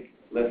 7-8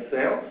 less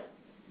sales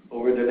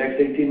over the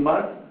next 18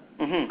 months.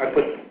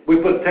 Mm-hmm. We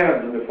put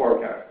 10 in the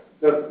forecast.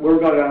 We're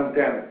going down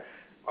 10.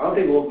 I don't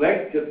think we'll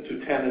make it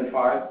to 10 and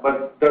 5, but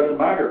it doesn't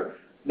matter.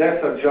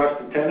 Let's adjust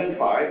to 10 and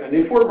 5, and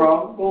if we're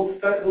wrong, we'll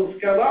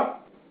scale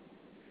up.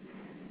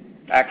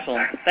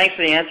 Excellent. Thanks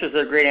for the answers.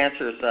 They're great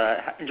answers.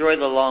 Enjoy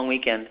the long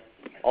weekend.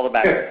 All the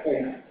best.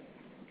 Thanks.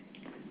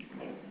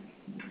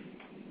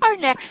 Our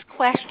next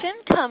question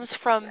comes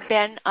from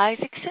Ben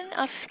Isaacson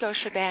of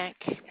Scotiabank.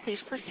 Please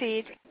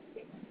proceed.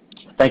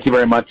 Thank you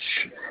very much.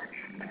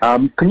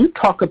 Can you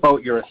talk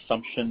about your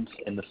assumptions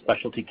in the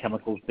specialty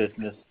chemicals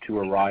business to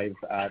arrive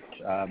at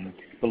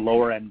the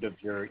lower end of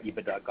your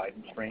EBITDA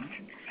guidance range?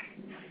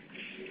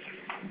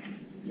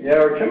 Yeah,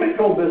 our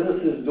chemical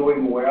business is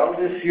doing well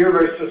this year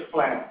versus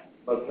plan,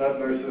 but not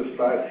versus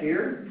last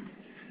year.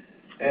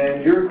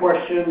 And your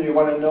question, you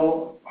want to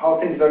know how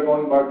things are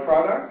going by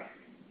product?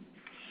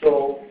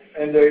 So,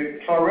 and the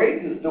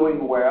chlorate is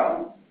doing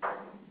well,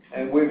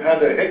 and we've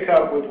had a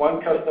hiccup with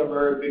one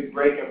customer, a big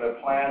break in the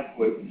plant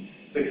with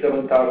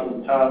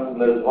 6,000-7,000 tons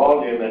less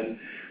volume, and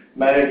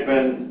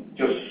management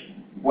just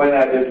went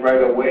at it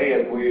right away,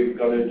 and we're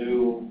going to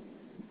do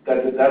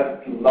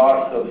that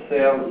loss of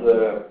sales,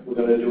 we're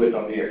going to do it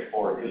on the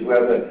export, because we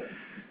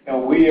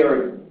have we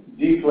are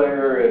the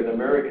player in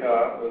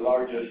America, the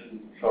largest in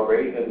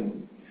chlorate,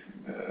 and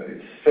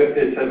it's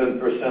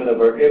 57% of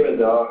our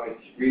EBITDA.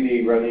 It's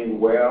really running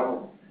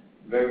well,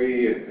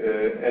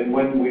 and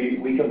when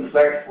we can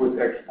flex with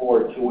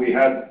export, so we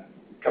had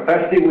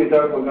capacity we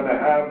thought we're going to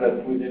have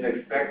that we didn't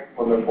expect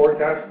from the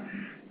forecast,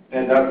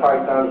 and that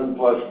 5,000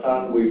 plus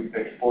ton we've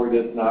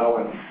exported now,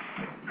 and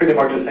pretty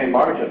much the same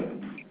margin.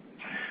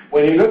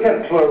 When you look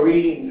at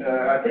chlorine,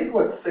 I think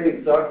what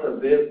saves us a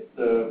bit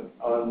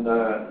on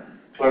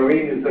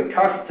chlorine is the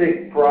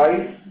caustic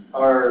price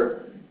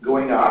are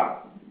going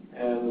up,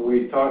 and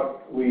we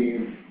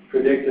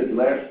predicted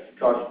less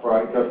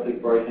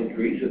caustic price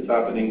increase. It's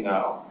happening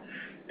now.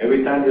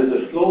 Every time there's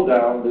a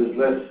slowdown, there's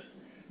less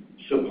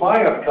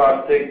supply of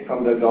caustic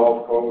from the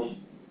Gulf Coast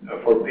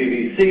for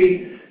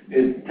PVC.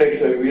 It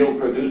takes a real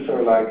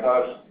producer like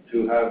us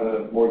to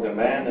have more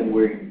demand, and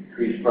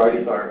increased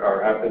prices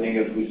are happening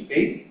as we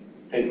speak.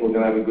 I think we're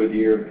going to have a good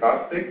year of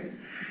caustic.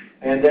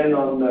 And then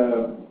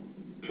on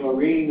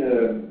chlorine,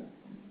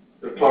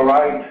 the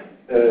chloride,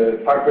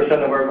 5%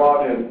 of our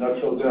volume, not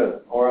so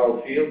good.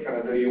 Oil field,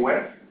 Canada,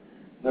 U.S.,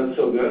 not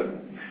so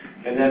good.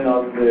 And then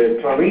on the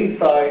chlorine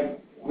side,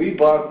 we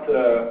bought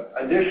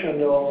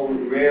additional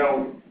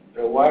rail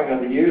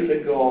wagon years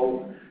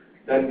ago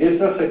that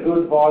gives us a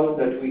good volume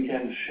that we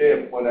can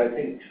ship, when I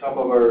think some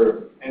of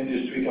our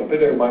industry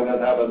competitors might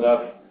not have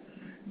enough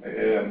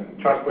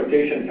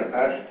transportation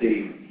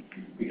capacity.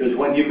 Because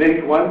when you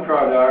make one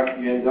product,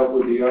 you end up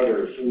with the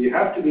other. So you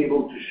have to be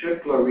able to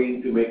ship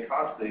chlorine to make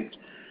caustic.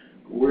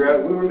 We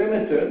were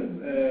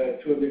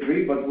limited to a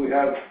degree, but we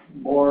have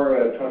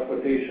more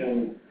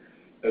transportation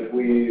that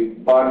we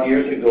bought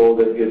years ago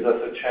that gives us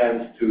a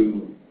chance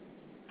to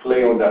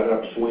play on that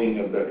upswing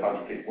of the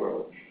caustic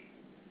world.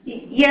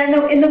 Yeah,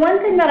 no, and the one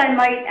thing that I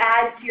might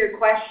add to your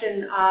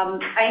question,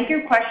 I think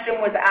your question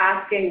was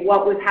asking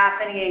what was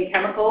happening in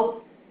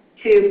chemicals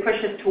to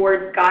push us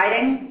towards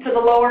guiding to the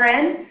lower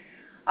end.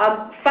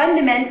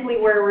 Fundamentally,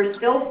 where we're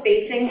still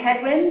facing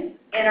headwinds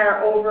in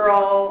our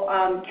overall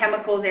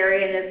chemicals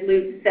area, and as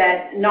Luc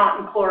said, not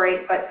in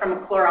chlorate, but from a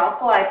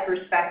chlor-alkali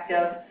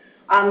perspective,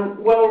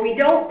 well, we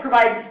don't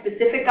provide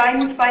specific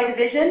guidance by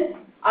division.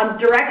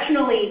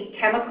 Directionally,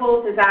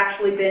 chemicals has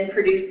actually been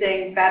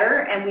producing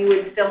better, and we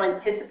would still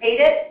anticipate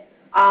it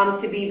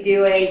to be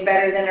doing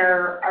better than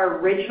our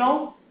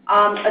original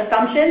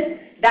assumptions.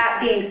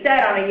 That being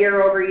said, on a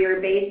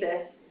year-over-year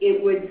basis,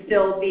 it would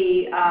still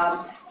be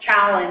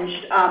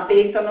challenged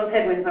based on those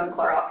headwinds on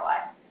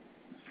chlor-alkali.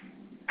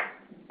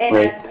 And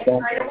right.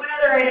 one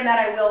other item that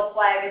I will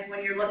flag is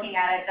when you're looking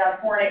at it,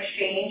 foreign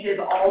exchange is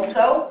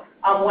also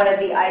one of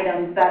the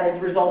items that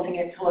is resulting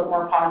it to look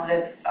more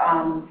positive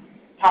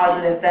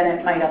than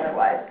it might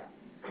otherwise.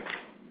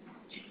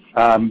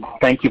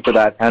 Thank you for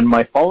that. And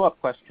my follow-up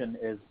question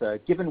is,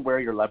 given where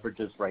your leverage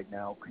is right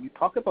now, can you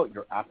talk about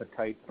your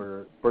appetite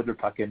for further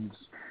tuck-ins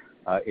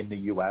in the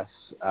U.S.?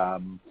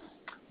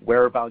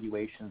 Where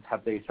valuations,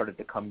 have they started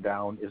to come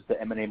down? Is the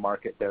M&A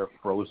market there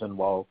frozen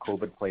while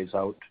COVID plays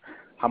out?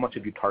 how much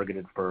have you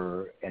targeted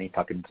for any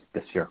tuck-ins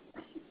this year?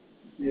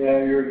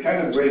 Yeah, you're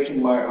kind of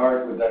breaking my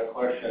heart with that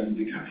question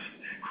because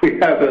we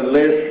have a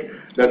list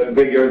that's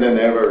bigger than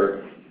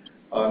ever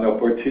on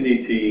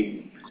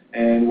opportunity,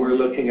 and we're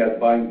looking at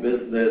buying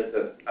business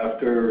that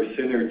after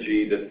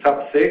synergy, the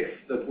top 6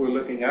 that we're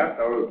looking at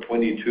are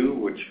 22,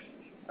 which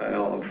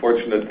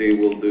unfortunately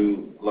we'll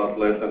do a lot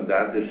less than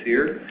that this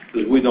year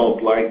because we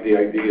don't like the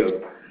idea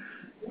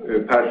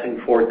of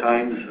passing 4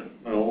 times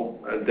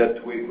debt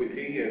to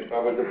equity. If I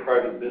was a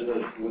private business,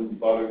 it wouldn't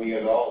bother me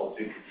at all.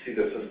 You can see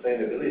the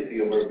sustainability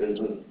of our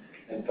business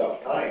in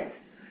tough times.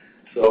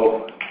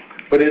 So,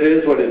 but it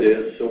is what it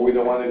is, so we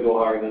don't want to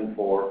go higher than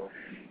 4.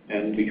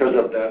 And because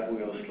of that, we're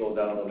going to slow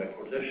down on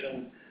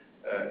acquisition.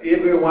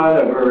 Every one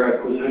of our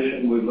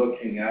acquisition we're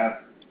looking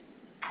at,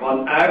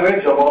 on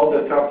average of all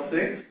the top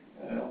 6,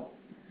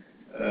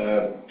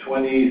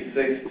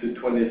 26 to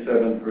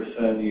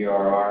 27%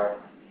 ERR,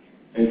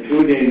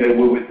 including that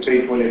we would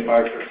pay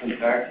 25%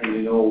 tax,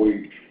 and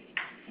we're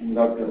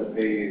not going to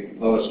pay a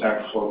lot of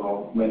tax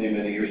for many,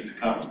 many years to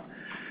come.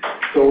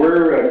 So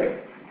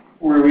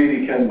we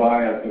really can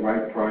buy at the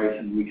right price,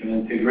 and we can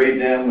integrate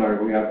them,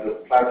 or we have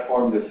the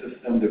platform, the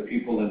system, the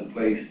people in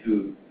place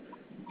to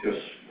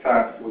just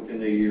fast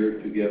within a year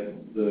to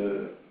get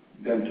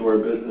them to our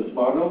business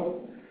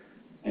model.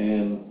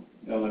 And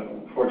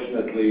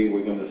unfortunately,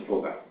 we're going to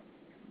slow down.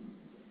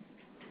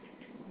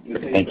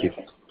 Thank you.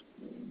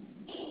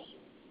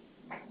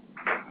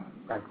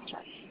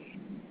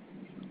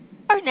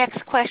 Our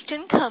next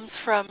question comes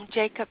from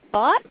Jacob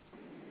Bott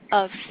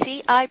of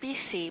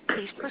CIBC.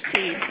 Please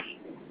proceed.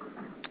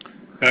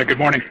 Good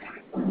morning.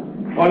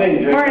 Morning,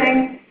 Jacob.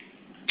 Morning.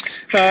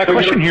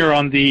 Question here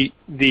on the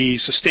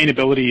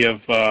sustainability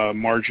of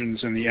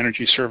margins in the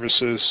energy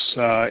services,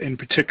 in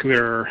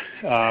particular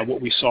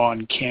what we saw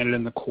in Canada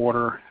in the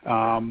quarter.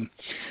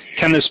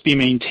 Can this be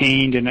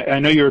maintained? And I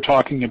know you were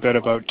talking a bit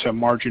about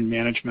margin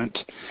management.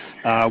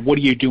 What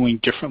are you doing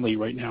differently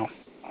right now?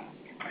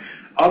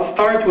 I'll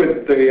start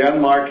with the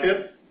end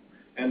market,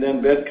 and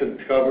then Beth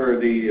could cover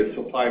the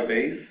supply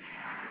base,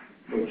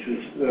 which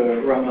is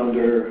run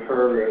under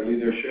her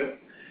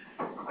leadership.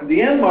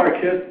 The end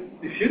market,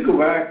 if you go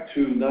back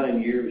to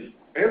 9 years,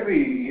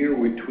 every year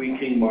we're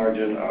tweaking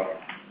margin up.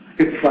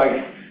 It's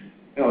like,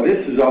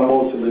 this is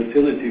almost a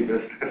utility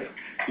business.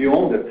 You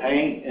own the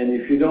tank, and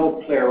if you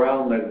don't play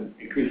around and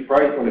increase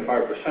price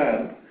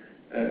 25%,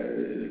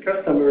 the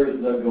customer is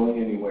not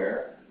going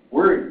anywhere.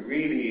 We're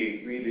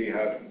really, really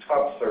have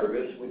top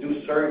service. We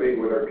do survey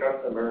with our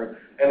customer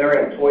and our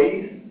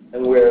employees,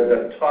 and we're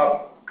the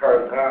top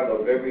quartile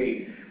of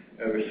every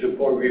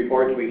support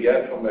report we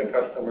get from the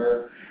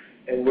customer.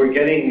 And we're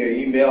getting an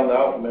email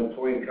now from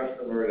employee and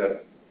customer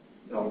that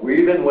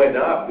we even went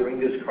up during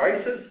this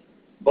crisis.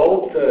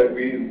 Both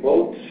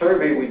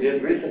survey we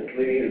did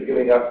recently is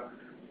giving us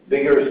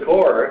bigger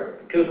score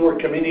because we're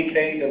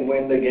communicating and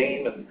win the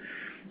game. And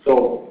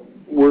so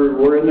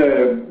we're in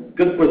a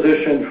good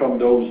position from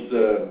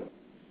those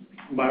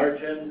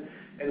margin.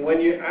 And when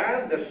you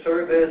add the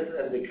service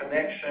and the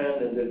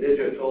connection and the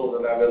digital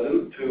that I've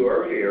alluded to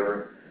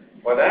earlier,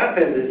 what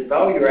happened is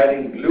now you're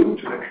adding glue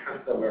to the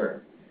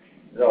customer.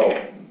 So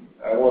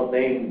I won't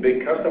name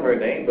big customer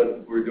name,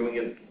 but we're doing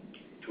it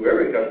to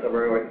every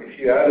customer. Like if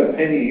you add a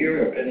penny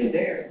here, a penny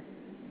there,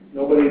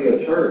 nobody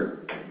gets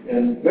hurt.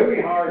 And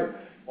very hard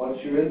once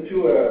you're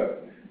into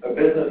a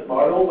business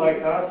model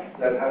like us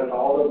that has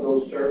all of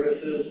those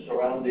services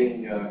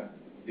surrounding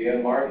the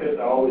end market.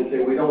 I always say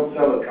we don't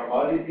sell a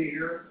commodity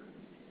here.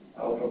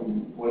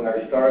 From when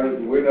I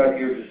started, we're not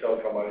here to sell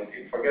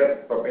commodity.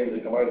 Forget propane is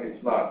a commodity.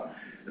 It's not.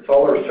 It's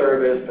all our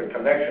service, the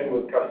connection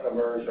with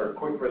customers, our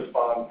quick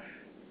response.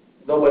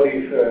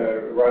 Nobody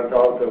runs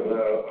out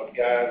of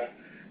gas,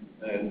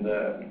 and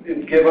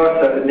it gives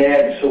us an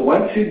edge. So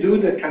once you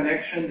do the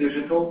connection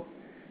digital,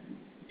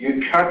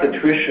 you cut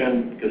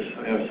attrition because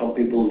some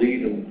people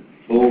leave and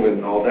move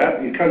and all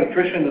that. You cut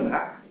attrition in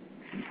half.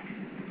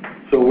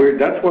 So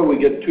that's why we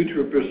get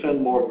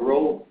 2-3% more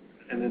growth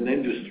in an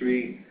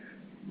industry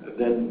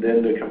than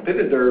the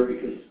competitor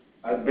because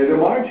at better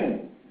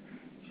margin.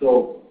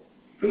 So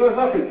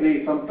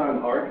philosophically,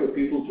 sometimes hard for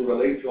people to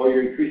relate to,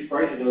 you increase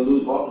price, you're going to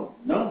lose volume.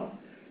 No.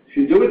 If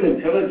you do it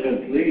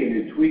intelligently and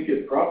you tweak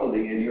it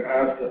properly and you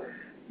have to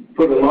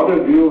put a lot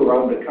of view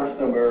around the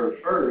customer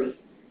first,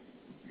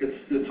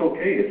 it's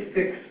okay, it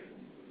sticks.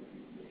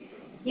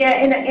 Yeah,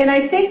 and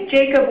I think,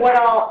 Jacob, what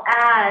I'll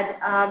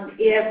add,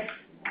 if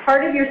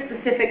part of your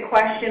specific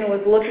question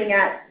was looking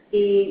at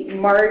the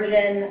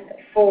margin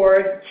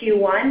for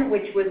Q1,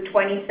 which was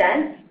 20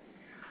 cents,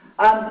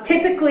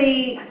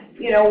 typically,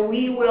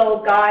 we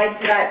will guide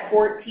to that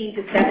 14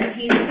 to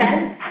 17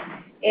 cents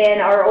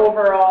in our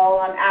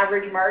overall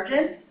average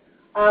margin.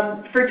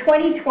 For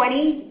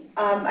 2020,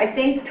 I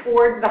think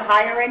towards the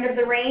higher end of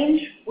the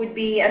range would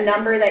be a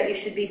number that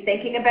you should be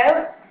thinking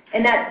about,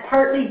 and that's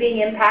partly being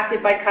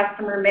impacted by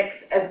customer mix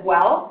as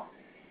well.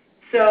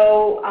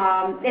 So,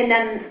 and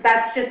then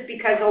that's just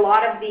because a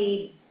lot of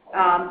the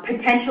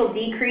potential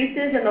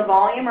decreases in the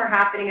volume are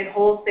happening in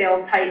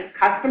wholesale type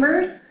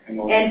customers.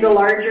 and the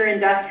larger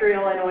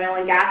industrial and oil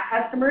and gas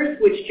customers,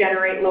 which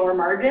generate lower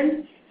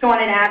margins. So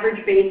on an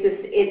average basis,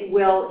 it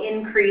will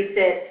increase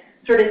it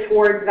sort of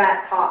towards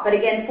that top. But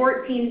again,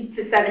 14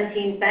 to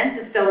 17 cents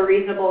is still a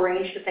reasonable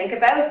range to think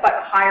about, but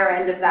higher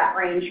end of that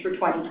range for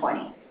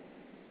 2020.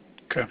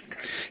 Okay.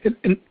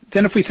 And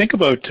then if we think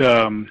about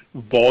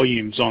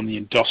volumes on the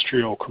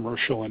industrial,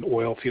 commercial, and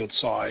oil field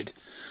side,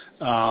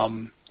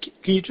 can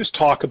you just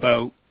talk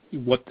about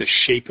what the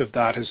shape of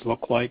that has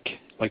looked like?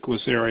 Like,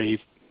 was there a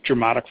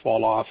dramatic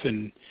fall off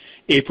in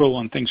April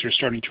and things are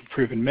starting to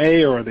improve in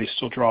May, or are they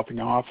still dropping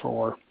off,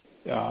 or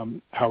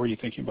how are you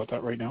thinking about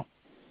that right now?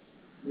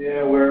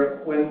 Yeah,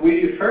 when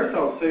we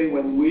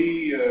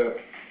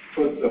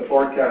put the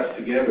forecast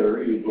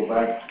together, you go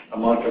back a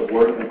month of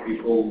work and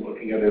people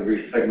looking at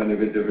every segment,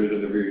 every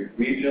division, every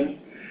region.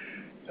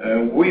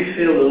 We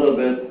feel a little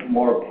bit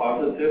more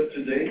positive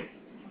today.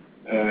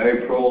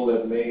 April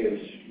and May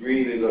is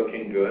really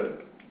looking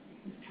good.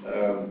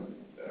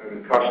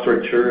 Cost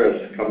structure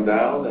has come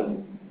down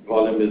and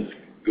volume is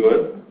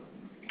good.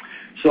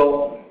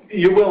 So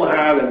you will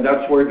have, and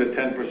that's where the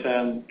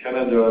 10%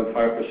 Canada and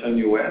 5%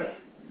 U.S.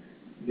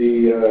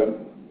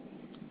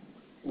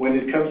 When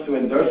it comes to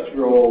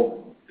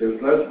industrial,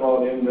 there's less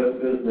volume, less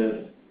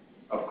business.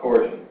 Of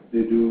course,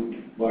 they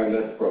do buy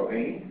less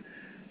propane.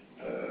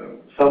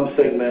 Some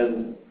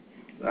segment,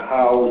 the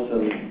house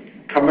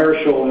and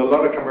commercial, a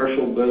lot of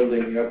commercial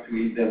buildings, you have to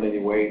eat them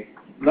anyway.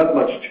 Not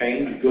much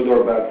change, good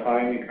or bad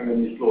time,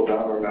 economy slow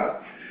down or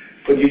not.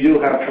 But you do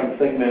have some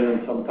segment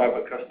and some type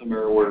of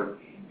customer where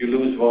you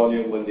lose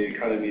volume when the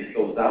economy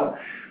slows down.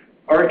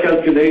 Our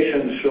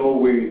calculations show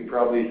we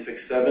probably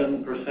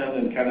 6-7%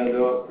 in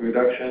Canada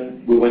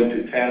reduction. We went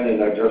to 10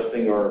 and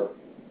adjusting our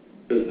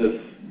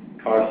business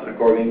costs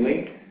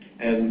accordingly.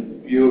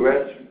 And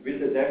U.S.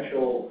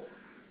 residential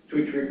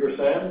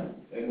 2-3%.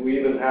 And we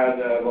even had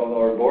on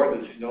our board,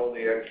 as you know,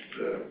 the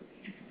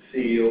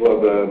ex-CEO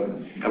of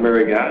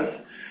AmeriGas.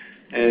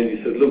 And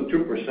he said, look,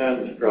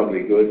 2% is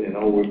probably good. You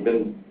know, we've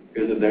been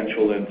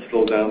residential and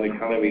slowed down the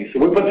economy. So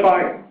we put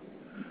 5.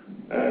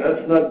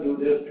 Let's not do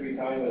this 3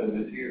 times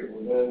this year.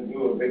 We're going to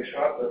do a big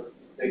shot. Let's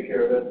take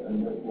care of it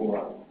and let's move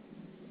on.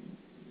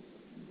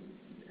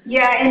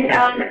 Yeah,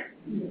 and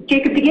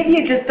Jacob, to give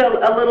you just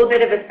a little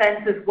bit of a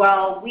sense as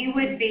well, we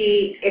would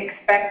be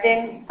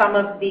expecting some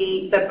of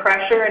the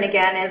pressure. And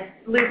again, as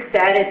Luc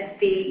said, it's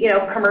the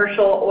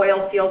commercial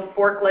oil field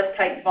forklift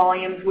type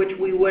volumes, which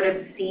we would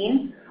have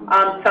seen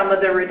some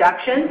of the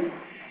reductions.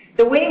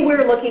 The way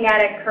we're looking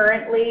at it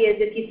currently is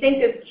if you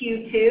think of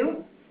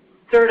Q2,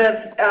 sort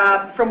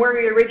of from where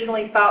we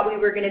originally thought we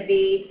were going to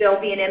be, there'll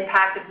be an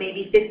impact of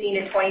maybe 15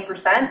 to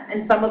 20%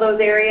 in some of those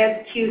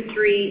areas.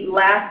 Q3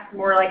 less,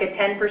 more like a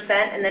 10%,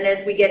 and then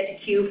as we get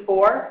to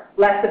Q4,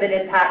 less of an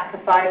impact to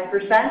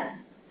 5%.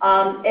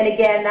 And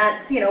again,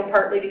 that's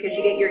partly because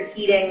you get your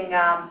heating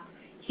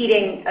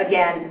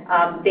again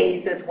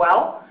base as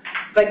well.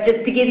 But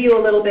just to give you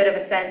a little bit of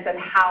a sense of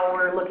how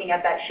we're looking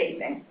at that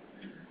shaping.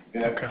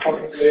 Yeah,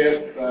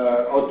 forklift,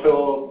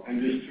 auto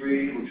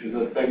industry, which is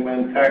a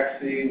segment,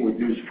 taxi,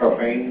 reduced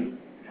propane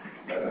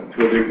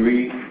to a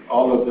degree.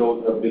 All of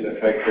those have been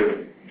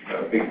affected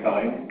big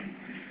time,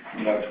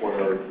 and that's where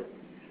our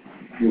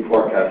new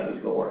forecast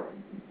is lower.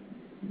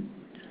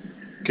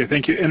 Okay,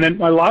 thank you. And then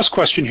my last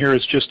question here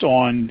is just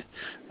on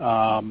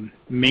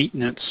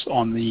maintenance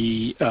on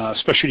the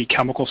specialty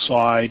chemical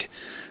side.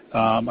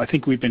 I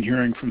think we've been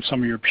hearing from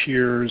some of your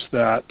peers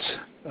that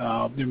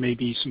there may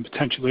be some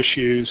potential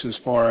issues as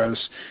far as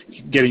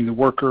getting the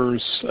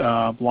workers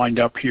lined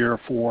up here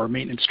for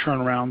maintenance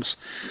turnarounds.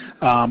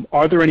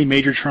 Are there any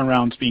major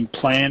turnarounds being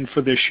planned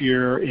for this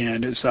year,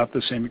 and is that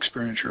the same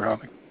experience you're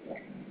having?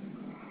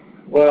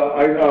 Well,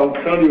 I'll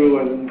tell you,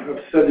 and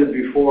I've said it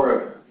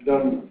before, I've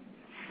done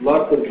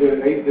lots of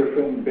 8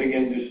 different big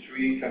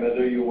industry,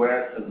 Canada,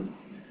 U.S., and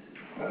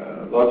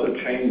lots of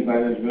change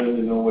management,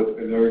 with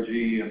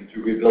energy and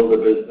to rebuild the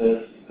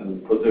business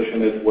and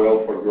position it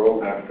well for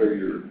growth after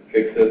you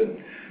fix it.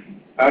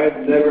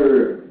 I've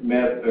never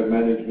met a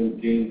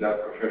management team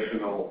that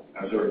professional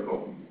as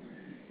Erco.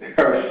 They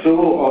are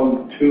so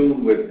on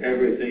tune with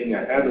everything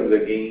ahead of the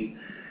game.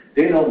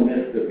 They don't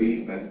miss the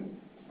beat, man.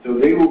 So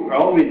they were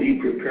already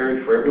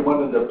prepared for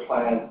everyone in the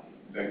plant,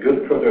 a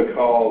good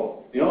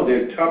protocol.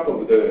 They're top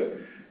of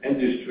the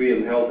industry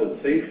in health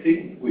and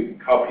safety. We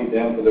copy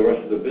them for the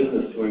rest of the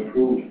business to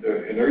improve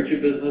the energy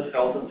business,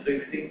 health and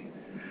safety.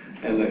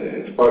 And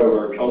it's part of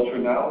our culture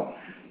now.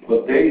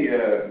 But they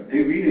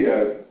really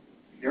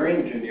they're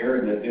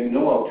engineers that they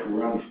know how to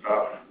run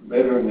stuff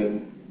better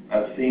than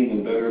I've seen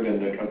and better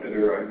than the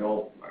competitor I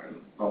know.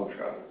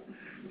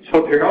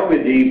 So they're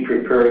already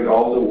prepared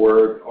all the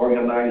work,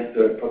 organized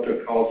the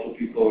protocol so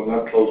people are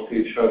not close to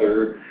each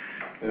other.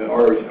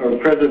 Our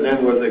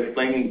president was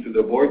explaining to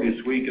the board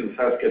this week in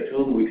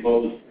Saskatoon, we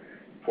closed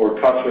for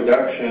cost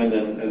reduction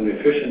and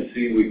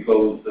efficiency, we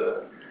closed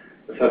the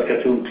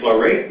Saskatoon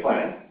chlorate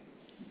plant.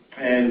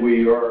 And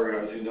we are,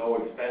 as you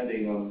know,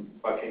 expanding on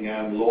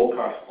Buckingham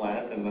low-cost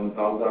plant and then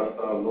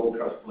Valdosta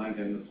low-cost plant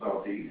in the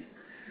southeast.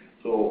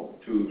 so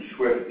to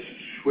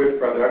shift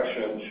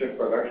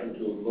production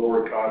to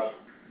lower cost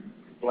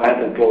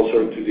plant and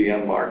closer to the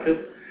end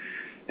market.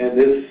 And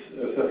this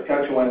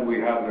Saskatchewan, we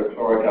have the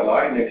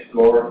chlor-alkali next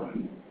door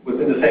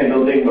within the same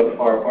building but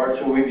far apart.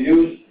 So we've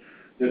used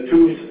the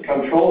two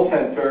control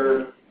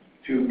center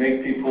to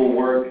make people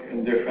work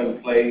in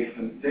different places,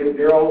 and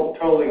they're all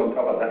totally on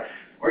top of that.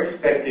 We're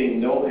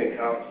expecting no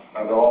hiccups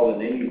at all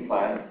in any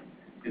plant.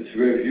 It's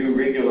reviewed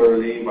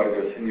regularly by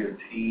the senior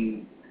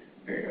team,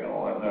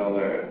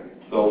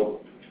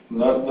 so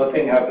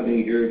nothing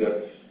happening here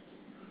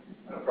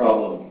that's a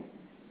problem.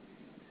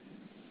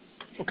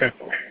 Okay.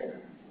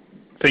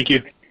 Thank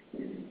you.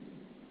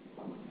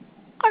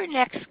 Our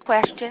next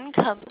question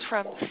comes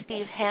from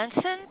Steve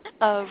Hansen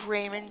of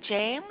Raymond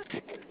James.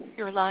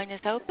 Your line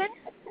is open.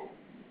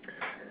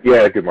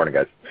 Yeah, good morning,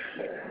 guys.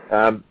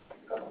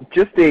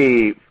 Just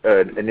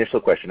an initial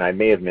question. I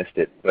may have missed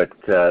it, but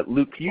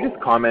Luc, can you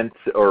just comment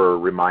or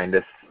remind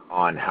us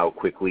on how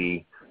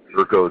quickly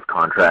Verco's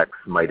contracts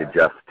might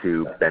adjust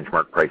to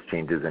benchmark price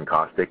changes in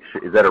caustic?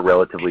 Is that a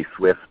relatively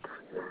swift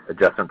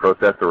adjustment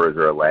process, or is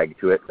there a lag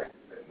to it?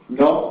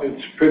 No,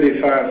 it's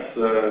pretty fast.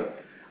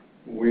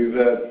 We've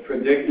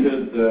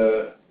predicted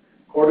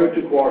quarter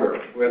to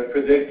quarter. We had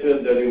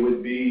predicted that it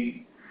would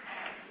be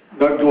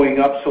not going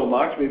up so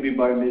much, maybe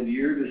by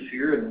mid-year this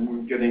year, and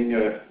we're getting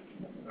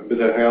a bit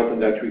of help in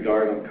that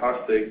regard on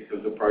caustic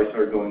because the prices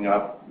are going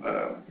up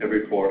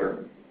every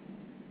quarter.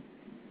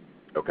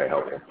 Okay,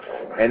 helpful.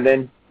 And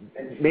then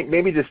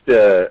maybe just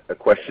a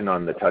question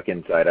on the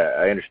tuck-in side.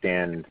 I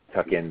understand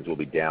tuck-ins will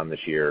be down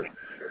this year,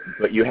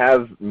 but you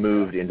have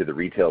moved into the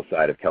retail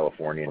side of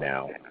California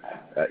now.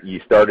 You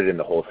started in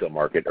the wholesale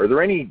market. Are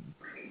there any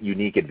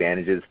unique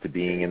advantages to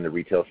being in the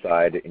retail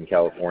side in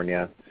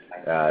California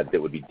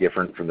that would be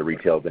different from the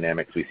retail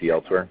dynamics we see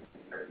elsewhere?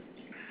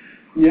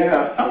 Yeah,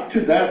 up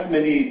to that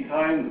many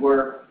times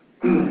where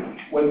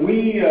when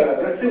we,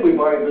 let's say we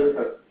buy a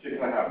business at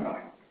 6.5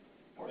 times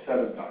or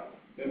 7 times,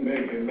 then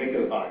make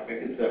it 5,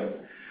 make it 7.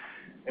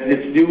 And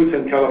it's new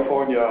in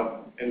California,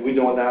 and we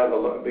don't have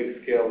a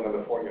big scale in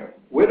California.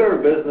 With our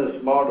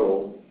business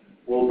model,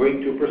 we'll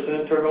bring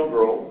 2% internal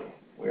growth.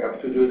 We have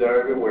to do that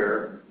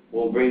everywhere.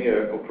 We'll bring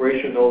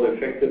operational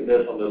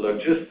effectiveness on the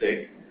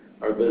logistic,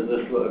 our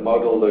business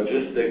model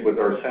logistic with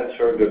our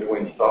sensor that we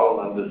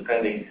install,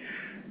 understanding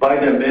by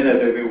the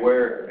minute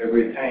everywhere,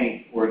 every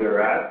tank where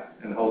they're at,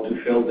 and how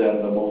to fill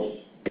them the most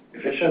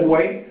efficient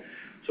way.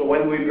 So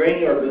when we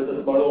bring our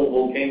business model,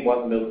 we'll gain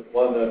one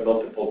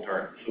multiple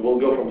turn. So we'll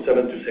go from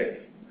 7 to 6.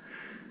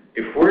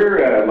 If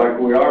we're like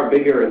we are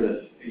bigger in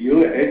this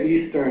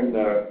eastern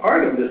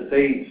part of the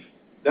states,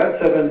 that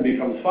 7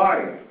 becomes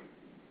 5.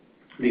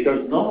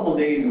 Because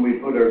normally we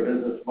put our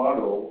business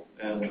model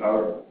and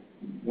are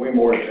way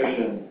more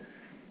efficient,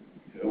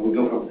 we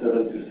go from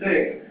 7 to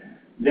 6.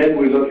 Then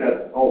we look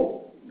at,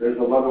 there's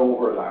a lot of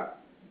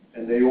overlap.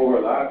 And they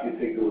overlap, you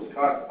take those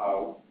costs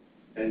out,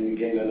 and you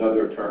gain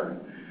another turn.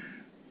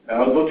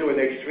 And I'll go to an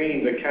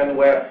extreme, the Can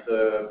West,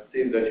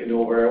 Steve, that you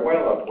know very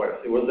well out west.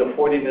 It was a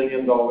 $40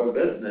 million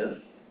business,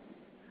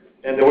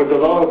 and there was a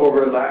lot of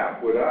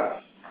overlap with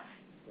us.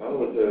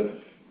 With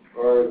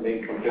our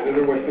main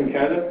competitor, Western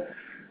Canada.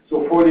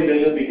 So 40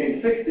 million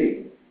became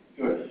 60.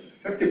 So it's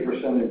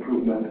 50%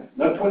 improvement,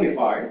 not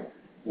 25.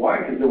 Why?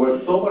 Because there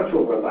was so much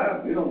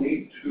overlap. We don't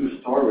need 2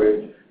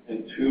 storage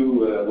and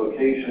 2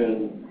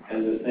 locations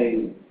and the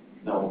same,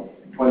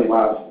 20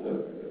 miles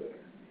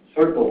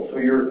circle. So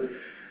you're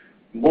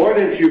more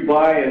than you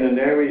buy in an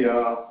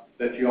area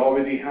that you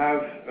already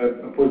have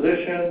a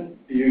position,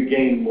 you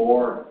gain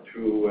more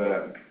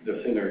through the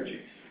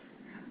synergies.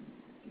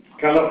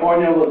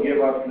 California will give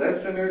us less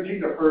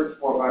synergy. The first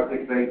 4, 5,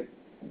 6, 8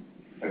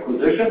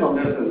 acquisition on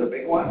this is a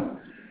big one.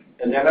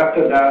 And then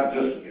after that,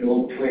 just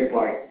it'll click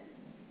like.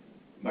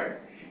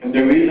 And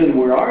the reason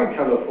we are in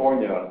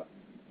California,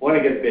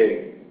 want to get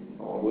big.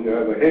 We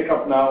have a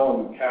hiccup now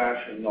on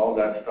cash and all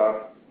that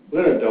stuff.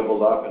 We're going to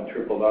double up and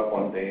triple up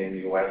one day in the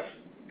U.S.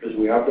 because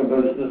we have the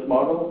business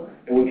model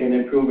and we can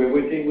improve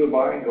everything we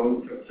buy,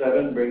 go from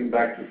 7, bring it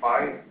back to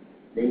 5,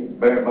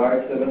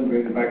 buy 7,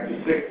 bring it back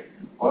to 6.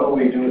 Why don't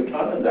we do a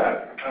ton of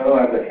that? I don't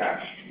have the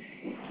cash.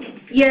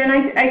 Yeah,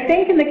 and I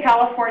think in the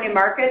California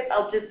market,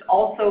 I'll just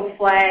also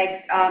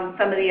flag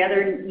some of the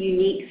other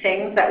unique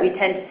things that we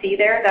tend to see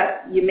there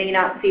that you may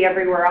not see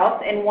everywhere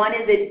else. And one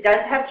is it does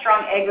have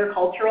strong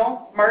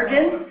agricultural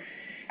margins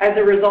as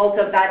a result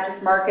of that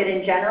just market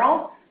in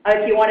general.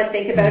 If you want to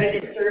think about it,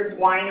 it serves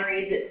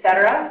wineries,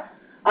 etc.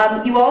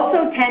 You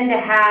also tend to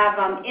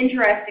have,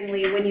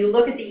 interestingly, when you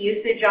look at the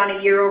usage on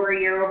a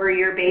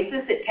year-over-year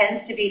basis, it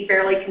tends to be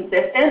fairly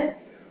consistent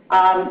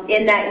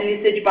in that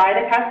usage by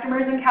the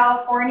customers in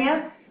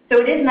California. So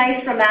it is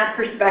nice from that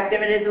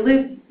perspective. And as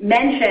Luc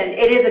mentioned,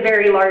 it is a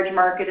very large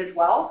market as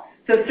well.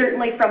 So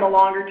certainly from a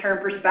longer-term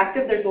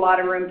perspective, there's a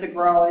lot of room to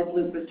grow, as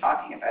Luc was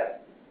talking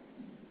about.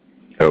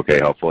 Okay,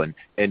 helpful.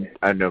 And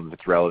I don't know if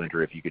it's relevant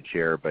or if you could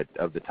share, but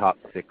of the top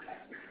 6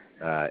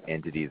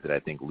 entities that I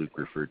think Luc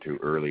referred to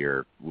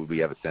earlier, would we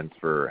have a sense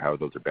for how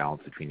those are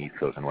balanced between East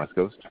Coast and West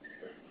Coast?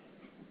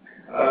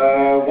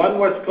 One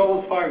West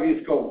Coast, 5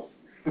 East Coast.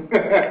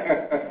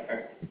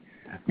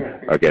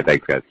 Okay,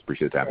 thanks, guys.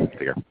 Appreciate the time. Take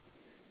care.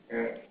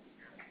 Yeah.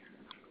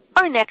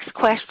 Our next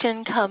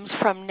question comes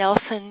from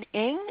Nelson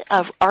Ng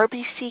of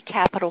RBC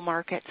Capital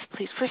Markets.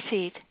 Please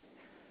proceed.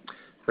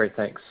 Great,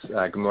 thanks.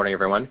 Good morning,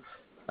 everyone.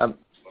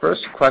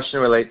 First question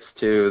relates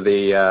to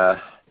the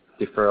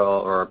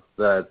deferral or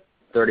the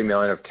 30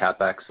 million of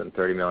CapEx and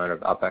 30 million of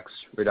OpEx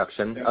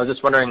reduction. I was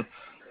just wondering,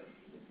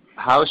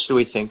 how should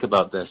we think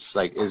about this?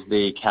 Like, is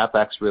the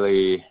CapEx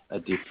really a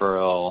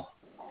deferral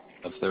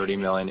of 30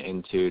 million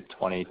into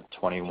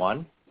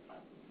 2021?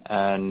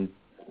 And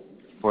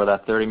for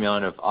that 30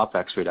 million of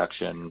OpEx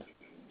reduction,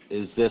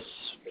 is this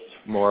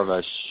more of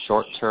a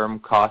short-term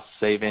cost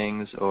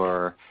savings,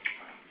 or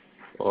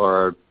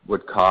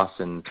would costs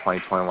in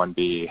 2021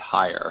 be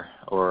higher?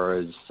 Or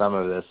is some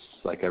of this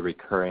like a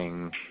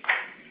recurring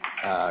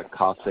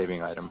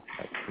cost-saving item?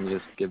 Can you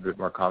just give a bit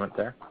more comment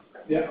there?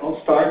 Yeah,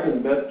 I'll start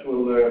and Beth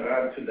will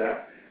add to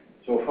that.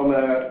 So from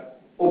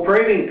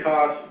operating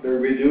costs, they're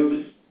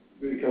reduced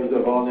because the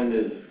volume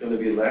is going to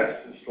be less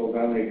to slow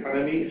down the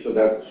economy, so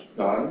that's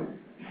gone.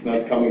 It's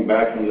not coming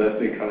back unless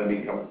the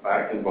economy comes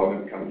back and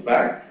volume comes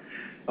back.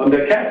 On the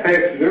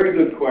CapEx, very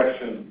good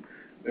question.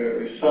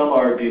 Some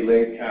are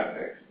delayed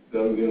CapEx.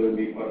 They're going to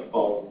be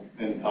postponed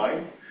in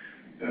time.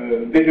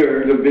 The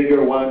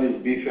bigger one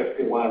is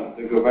B51.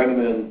 The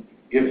government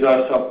gives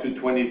us up to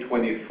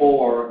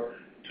 2024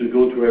 to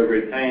go through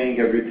everything.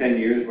 Every 10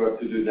 years we have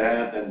to do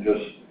that and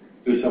just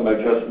do some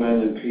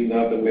adjustment and clean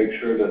up and make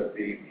sure that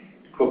the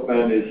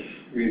equipment is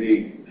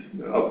really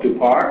up to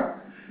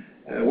par.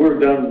 We've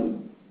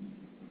done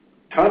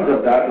tons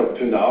of that up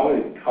to now.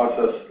 It costs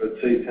us,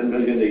 let's say, 10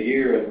 million a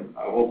year, and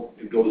I hope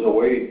it goes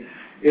away.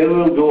 It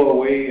will go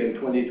away in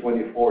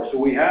 2024. So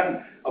we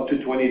had up to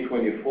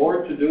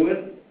 2024 to do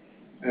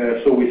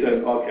it. So we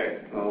said, okay,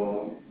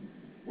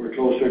 we're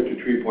closer to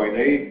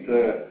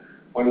 3.8.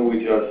 Why don't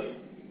we just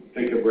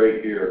take a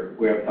break here?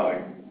 We have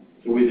time.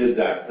 So we did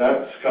that.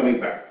 That's coming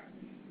back.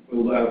 It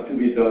will have to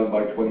be done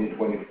by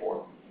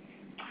 2024.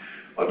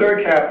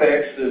 Other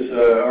CapEx is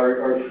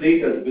our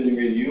fleet has been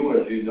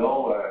renewed, as you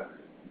know.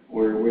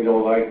 We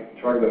don't like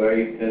trucks that are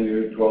 8, 10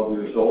 years, 12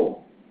 years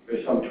old.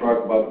 There's some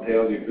truck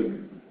bobtail you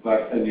could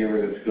last 10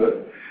 years and it's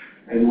good.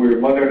 And we're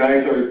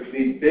modernized our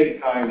fleet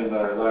big time in the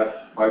last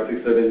 5,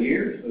 6, 7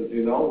 years. As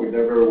you know, we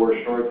never were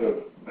short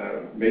of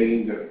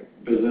making the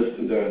business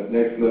to the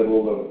next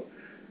level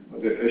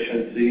of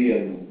efficiency,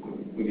 and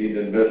we need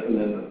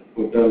investment, and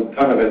we've done a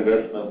ton of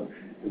investment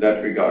in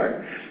that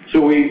regard.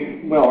 So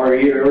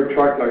our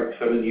truck, like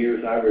 7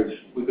 years average,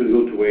 we could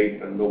go to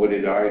 8 and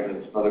nobody dies,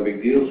 and it's not a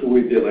big deal, so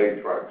we delay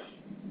trucks.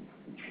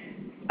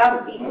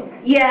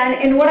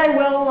 Yeah, and what I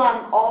will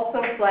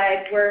also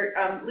flag, where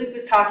Luc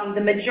was talking,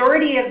 the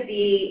majority of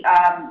the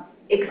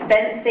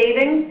expense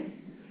savings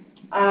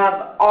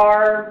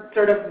are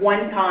sort of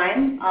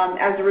one-time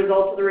as a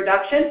result of the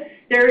reduction.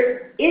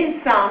 There is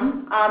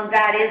some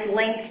that is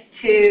linked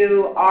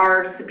to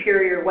our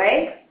Superior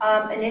Way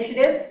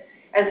initiative,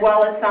 as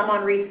well as some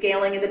on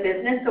rescaling of the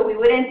business. So we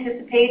would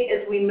anticipate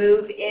as we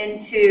move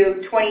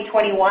into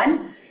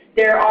 2021,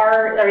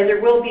 there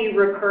will be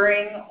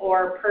recurring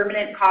or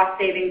permanent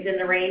cost savings in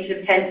the range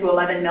of 10 to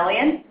 11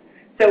 million.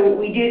 So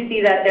we do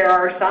see that there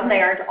are some. They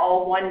aren't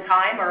all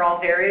one-time or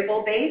all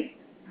variable-based.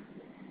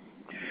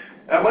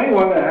 I might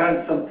want to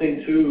add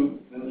something too,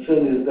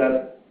 Vincent, is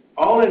that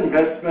all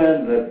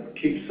investment that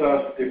keeps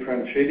us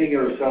differentiating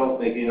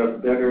ourselves, making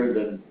us better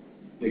than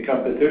the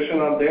competition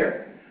out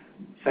there,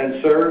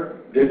 sensor,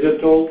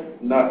 digital,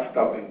 not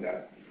stopping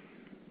that.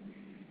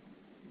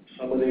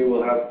 Somebody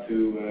will have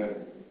to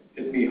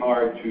hit me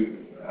hard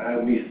to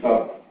have me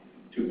stop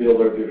to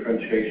build our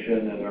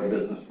differentiation and our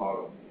business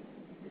model.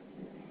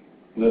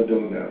 Not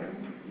doing that.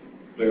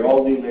 They're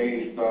all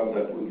delayed stuff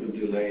that we could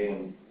delay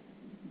and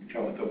be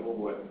comfortable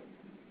with.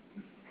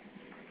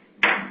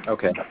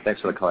 Okay,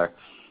 thanks for the color.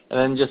 And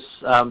then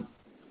just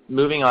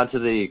moving on to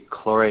the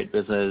chlorate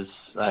business,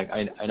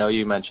 I know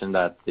you mentioned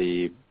that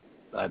the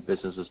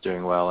business is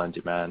doing well and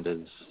demand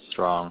is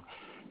strong.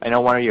 I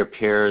know one of your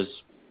peers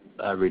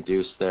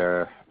reduced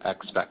their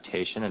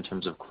expectation in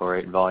terms of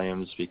chlorate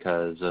volumes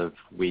because of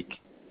weak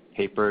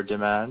paper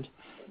demand,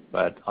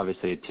 but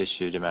obviously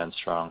tissue demand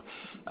strong.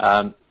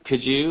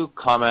 Could you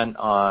comment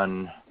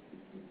on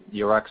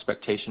your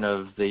expectation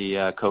of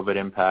the COVID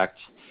impact,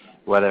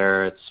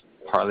 whether it's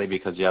partly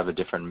because you have a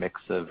different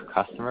mix of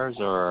customers,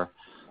 or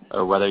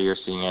whether you're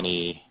seeing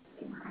any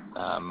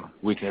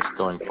weakness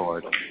going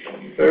forward?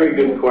 Very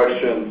good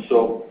question.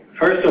 So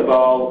first of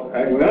all,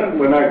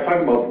 when I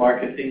talk about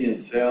marketing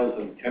and sales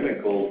and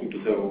chemicals,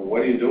 people say, well,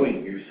 what are you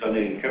doing? You're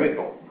selling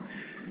chemical.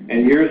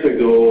 And years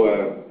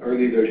ago, our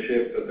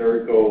leadership at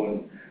ERCO,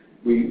 and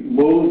we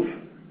moved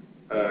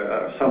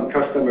some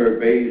customer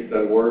base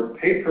that were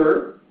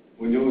paper.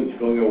 We knew it's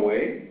going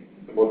away.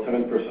 About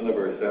 7% of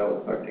our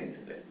sales, I think,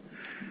 today.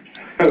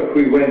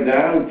 We went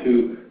down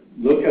to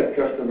look at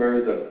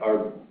customers that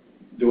are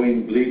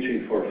doing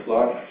bleaching for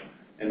fluff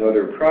and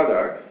other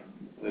products.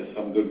 There's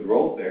some good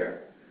growth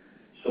there.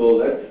 So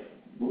let's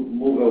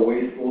move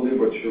away slowly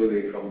but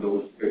surely from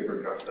those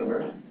paper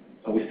customers.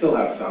 And we still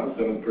have some,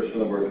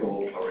 7% of our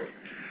total chlorate.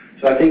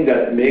 So I think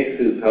that mix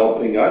is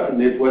helping us,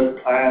 and it was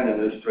planned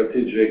in a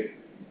strategic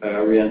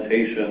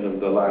orientation of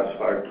the last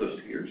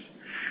 5+ years.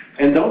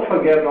 And don't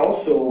forget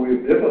also,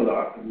 we've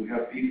developed, and we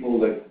have people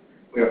that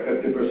we have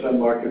 50%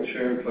 market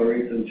share in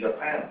chlorate in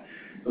Japan.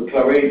 So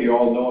chlorate, you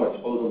all know, I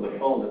suppose on the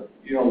phone, that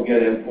you don't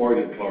get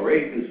imported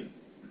chlorate. It's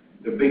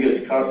the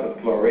biggest cost of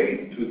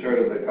chlorate,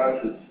 2/3 of the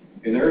cost is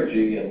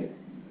energy, and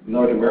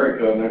North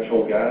America,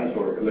 natural gas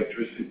or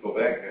electricity,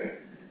 Quebec,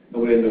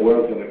 nobody in the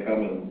world is going to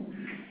come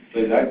and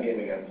play that game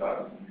against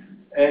us.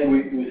 And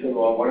we said,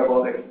 well, what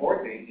about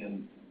exporting?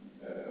 And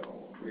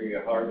we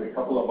hired a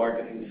couple of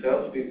marketing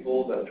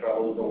salespeople that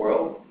travel the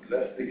world,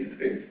 less these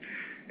days,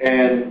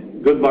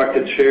 and good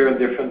market share in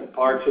different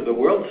parts of the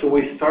world. So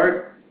we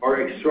start our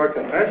extra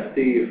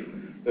capacity. If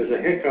there's a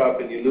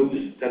hiccup and you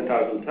lose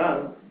 10,000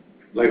 tons,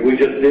 like we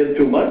just did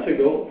 2 months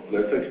ago,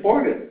 let's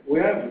export it. We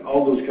have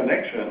all those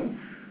connections.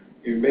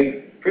 You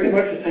make pretty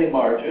much the same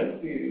margin.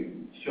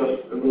 It's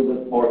just a little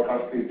bit more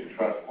costly to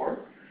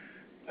transport.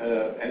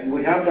 And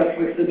we have that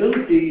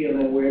flexibility, and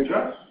then we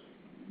adjust.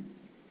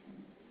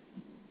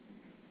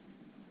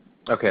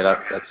 Okay,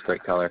 that's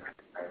great color.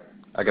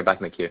 I'll get back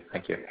in the queue.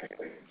 Thank you.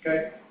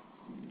 Okay.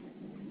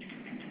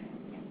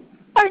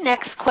 Our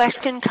next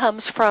question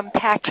comes from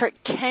Patrick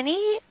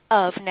Kenny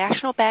of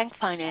National Bank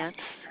Finance.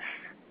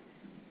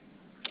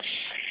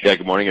 Yeah,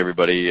 good morning,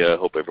 everybody.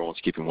 Hope everyone's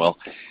keeping well.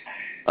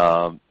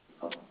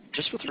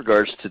 Just with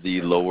regards to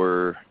the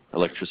lower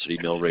electricity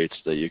mill rates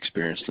that you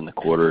experienced in the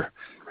quarter,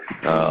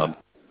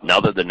 now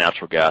that the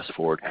natural gas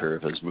forward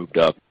curve has moved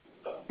up,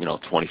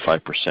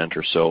 25%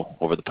 or so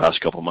over the past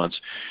couple months,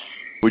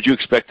 would you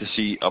expect to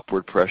see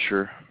upward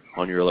pressure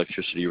on your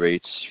electricity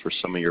rates for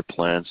some of your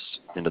plants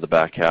into the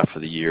back half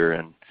of the year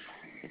and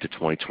into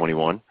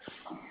 2021?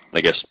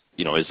 I guess,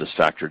 is this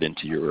factored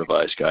into your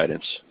revised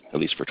guidance, at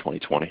least for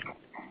 2020?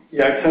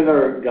 Yeah, it's in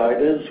our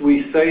guidance.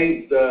 We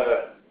saved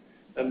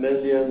 $1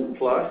 million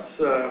plus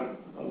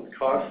on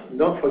cost.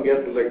 Don't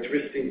forget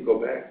electricity in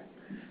Quebec,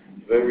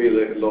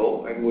 very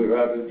low, and we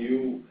have a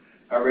new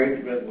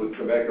arrangement with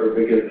Quebec, our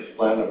biggest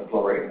plant of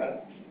chlorate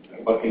at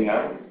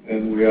Buckingham,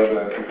 and we have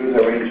a good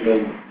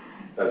arrangement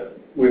that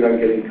we're not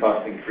getting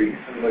cost increase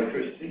in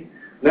electricity.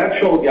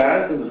 Natural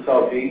gas in the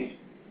southeast,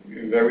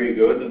 very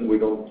good, and we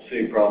don't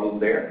see a problem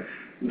there.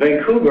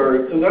 Vancouver,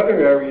 it's another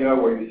area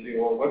where you say,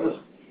 well, what does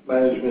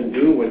management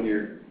do when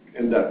you're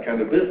in that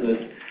kind of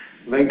business?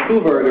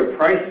 Vancouver, the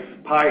price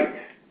spiked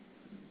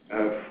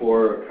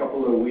for a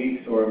couple of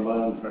weeks or a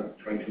month. I'm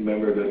trying to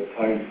remember the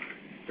time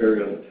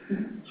period.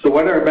 So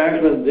what our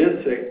management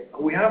did say,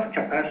 we have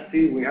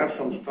capacity, we have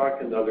some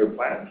stock in other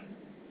plants.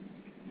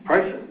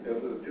 Price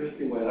of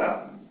electricity went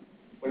up.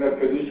 We're not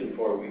producing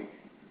for a week.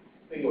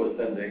 I think it was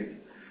 10 days.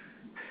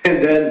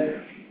 And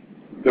then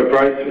the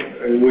price,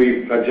 and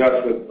we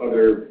adjust with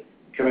other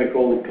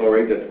chemical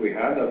chlorate that we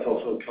have. That's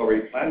also a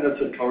chlorate plant.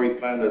 That's a chlorate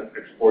plant that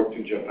exports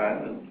to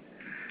Japan. And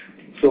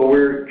so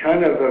we're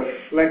kind of a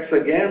flex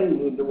again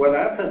with what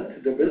happened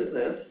to the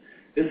business.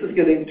 This is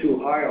getting too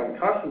high on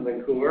cost in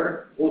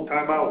Vancouver. We'll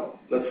time out.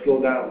 Let's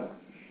slow down.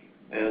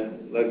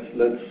 And let's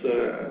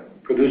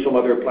produce some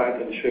other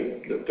plant and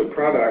ship the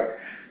product.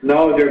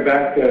 Now they're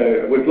back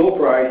with low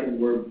price, and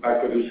we're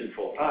back producing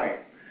full time.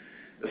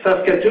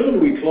 Saskatoon,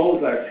 we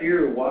closed last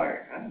year. Why?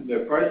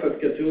 The price of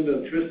Saskatoon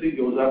electricity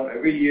goes up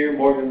every year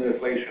more than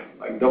inflation,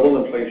 like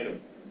double inflation.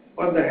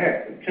 What the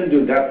heck? You can't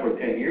do that for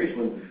 10 years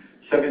when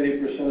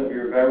 70% of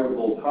your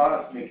variable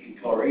cost making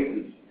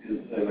chlorate is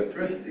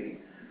electricity.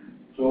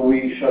 So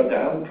we shut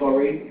down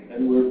chlorate,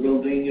 and we're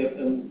building it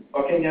in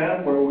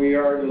Buckingham, where we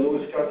are the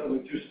lowest cost of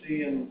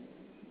electricity in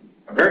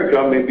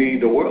America, maybe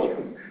the world.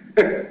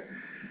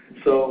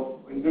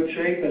 So in good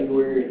shape,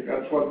 and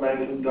that's what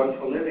management does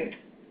for a living.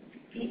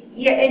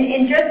 Yeah,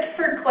 and just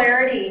for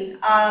clarity,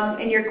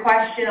 in your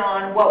question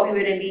on what we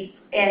would be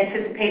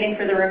anticipating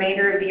for the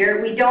remainder of the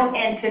year, we don't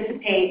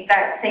anticipate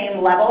that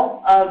same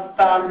level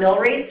of mill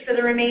rates for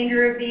the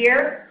remainder of the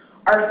year.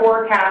 Our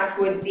forecast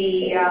would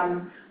be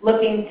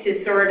looking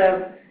to sort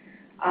of,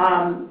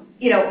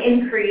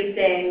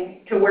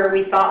 increasing to where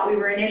we thought we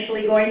were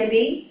initially going to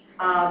be.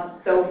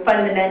 So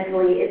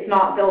fundamentally, it's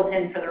not built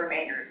in for the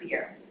remainder of the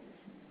year.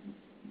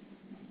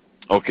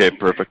 Okay,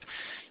 perfect.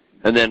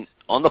 And then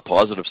on the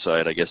positive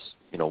side, I guess,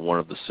 one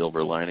of the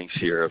silver linings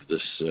here of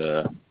this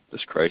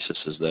crisis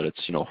is that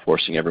it's,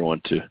 forcing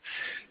everyone to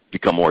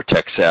become more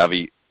tech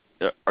savvy.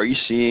 Are you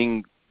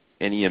seeing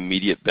any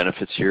immediate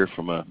benefits here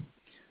from a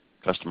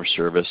customer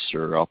service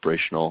or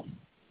operational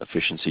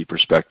efficiency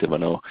perspective? I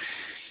know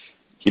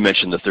you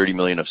mentioned the $30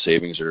 million of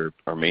savings are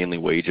mainly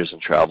wages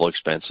and travel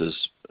expenses,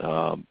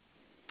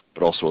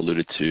 but also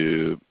alluded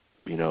to,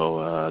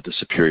 the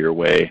Superior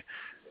Way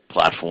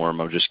platform.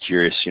 I'm just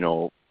curious,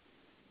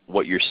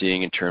 what you're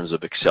seeing in terms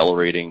of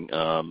accelerating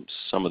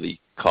some of the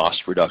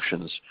cost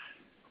reductions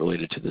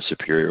related to the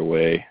Superior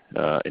Way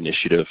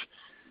initiative,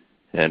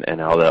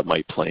 and how that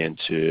might play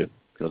into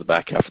the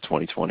back half of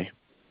 2020.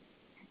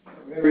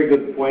 Very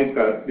good point,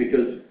 Pat,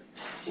 because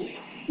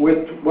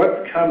with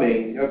what's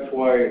coming, that's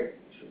why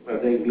I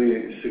think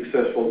the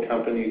successful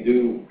company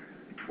do.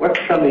 What's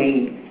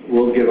coming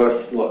will give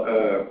us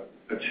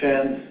a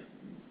chance,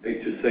 I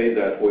hate to say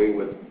that way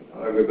with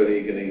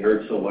everybody getting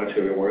hurt so much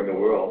everywhere in the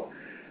world,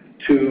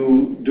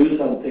 to do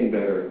something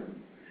better.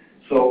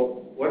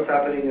 So what's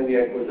happening in the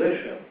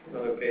acquisition? We're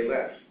going to pay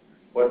less.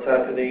 What's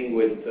happening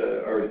with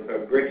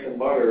our bricks and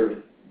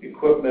mortar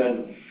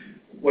equipment?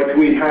 What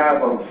we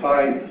have on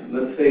site,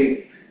 let's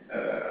say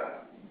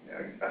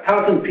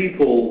 1,000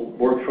 people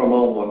work from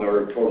home on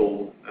our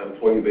total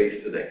employee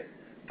base today,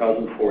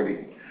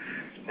 1,040.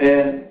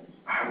 And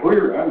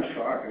I'm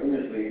shocked.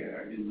 Honestly,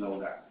 I didn't know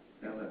that.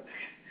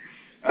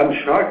 I'm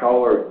shocked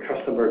all our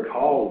customer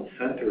call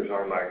centers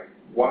are like,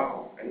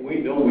 wow. And we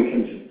know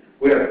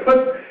we have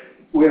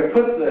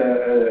put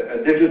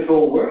a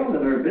digital world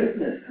in our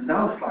business, and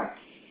now it's like,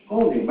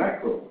 holy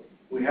mackerel.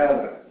 We have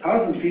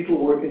 1,000 people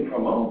working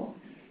from home.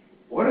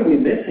 What are we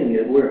missing?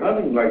 We're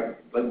hunting like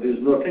there's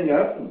nothing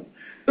happening.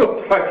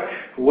 So,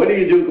 what do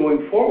you do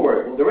going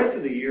forward? Well, the rest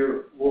of the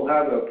year, we'll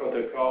have a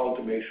protocol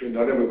to make sure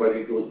not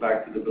everybody goes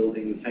back to the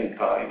building at the same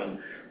time, and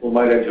we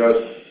might adjust,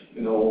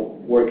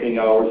 working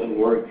hours and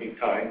working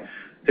time.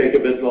 Take a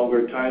bit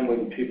longer time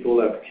when people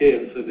have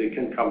kids so they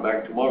can come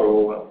back tomorrow.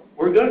 Well,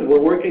 we're good.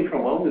 We're working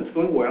from home. It's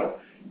going well.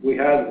 We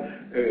have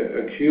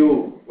a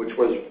queue which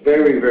was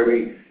very,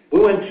 very.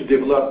 We went to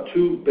develop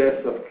 2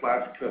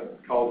 best-of-class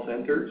call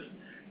centers,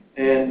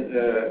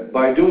 and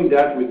by doing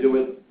that, we do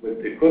it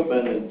with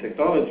equipment and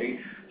technology.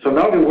 So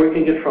now they're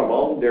working it from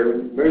home. They're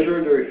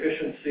measuring their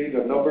efficiency,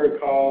 the number of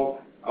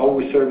calls, how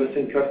we're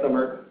servicing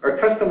customer. Our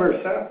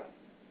customer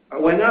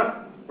sat went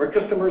up. Our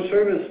customer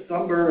service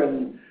number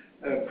and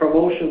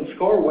promotion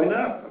score went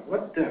up.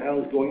 What the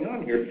hell is going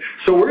on here?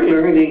 So we're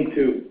learning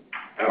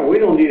we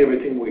don't need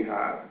everything we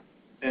have.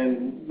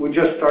 And we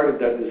just started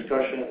that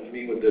discussion,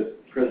 me with the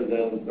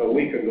president a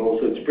week ago,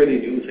 so it's pretty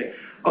new. Saying,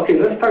 okay,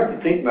 let's start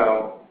to think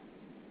now.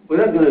 We're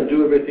not going to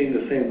do everything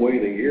the same way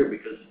in a year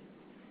because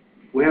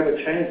we have a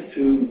chance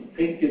to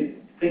think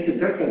it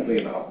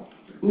differently now.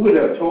 Who would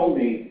have told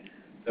me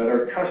that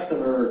our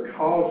customer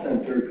call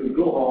center could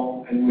go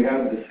home and we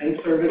have the same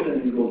service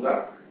and it goes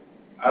up?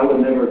 I would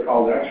never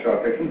call that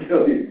shot, I can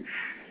tell you.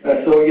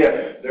 So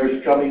yes,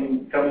 there's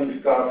coming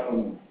stuff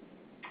from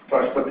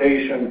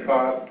transportation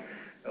costs.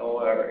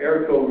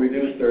 Airco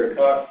reduced their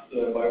costs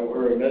by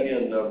over $1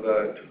 million of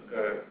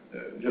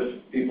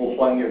just people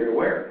flying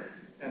everywhere.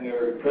 And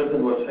their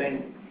president was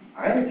saying,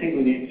 I don't think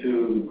we need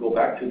to go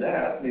back to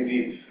that. Maybe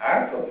it's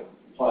half of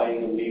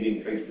flying and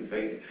meeting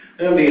face-to-face.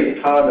 There'll be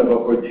a ton of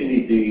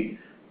opportunity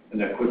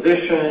in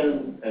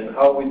acquisition and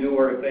how we do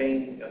our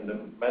thing and the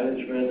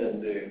management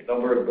and the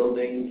number of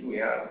buildings we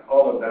have.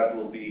 All of that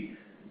will be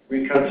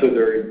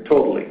reconsidered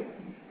totally.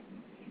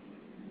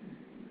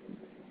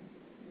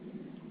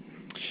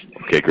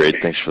 Okay, great.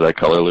 Thanks for that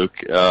color, Luc.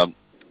 And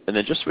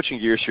then just switching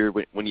gears here,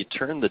 when you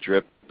turned the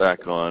drip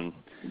back on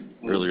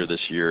earlier this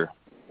year,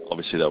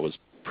 obviously that was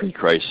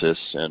pre-crisis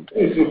and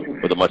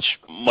with a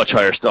much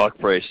higher stock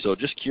price. So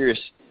just curious,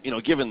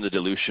 given the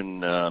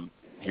dilution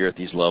here at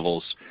these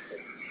levels,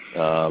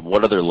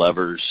 what other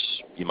levers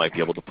you might be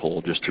able to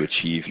pull just to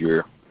achieve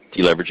your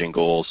deleveraging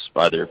goals,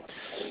 either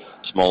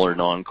smaller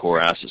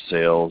non-core asset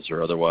sales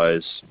or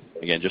otherwise,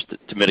 again, just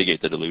to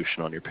mitigate the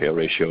dilution on your payout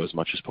ratio as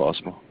much as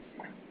possible?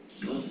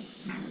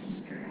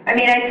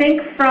 I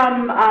think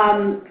from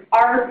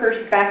our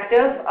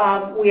perspective,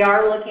 we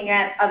are looking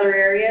at other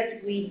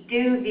areas. We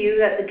do view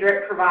that the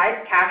DRIP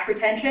provides cash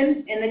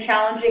retention in the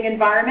challenging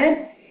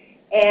environment.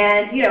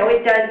 And,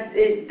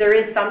 there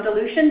is some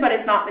dilution, but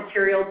it's not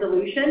material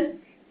dilution.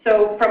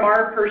 So from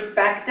our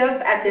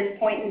perspective at this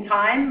point in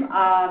time,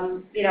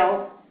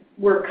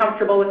 we're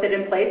comfortable with it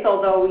in place,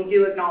 although we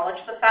do acknowledge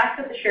the fact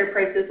that the share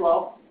price is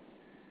low.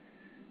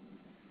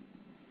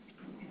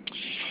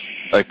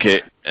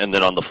 Okay, and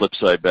then on the flip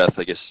side, Beth,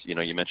 I guess, you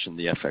mentioned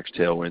the FX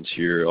tailwinds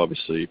here,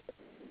 obviously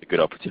a good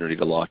opportunity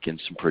to lock in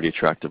some pretty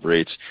attractive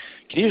rates.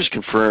 Can you just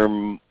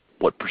confirm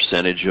what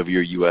percentage of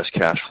your U.S.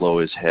 cash flow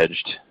is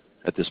hedged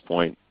at this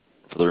point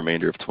for the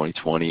remainder of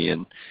 2020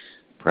 and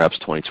perhaps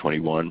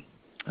 2021,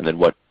 and then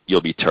what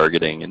you'll be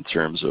targeting in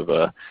terms of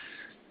a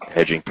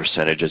hedging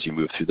percentage as you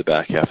move through the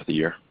back half of the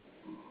year?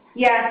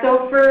 Yeah,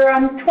 so for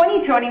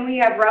 2020, we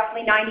have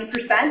roughly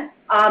 90%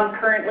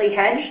 currently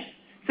hedged.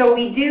 So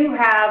we do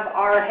have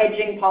our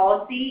hedging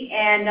policy,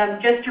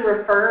 and just to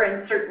refer,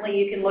 and certainly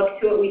you can look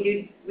to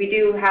it, we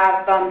do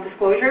have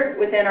disclosure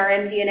within our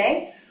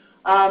MD&A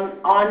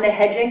on the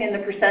hedging and the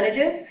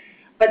percentages.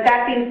 But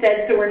that being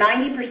said, so we're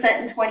 90%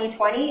 in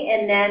 2020,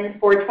 and then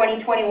for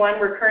 2021,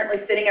 we're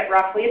currently sitting at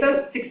roughly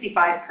about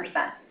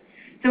 65%.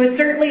 So it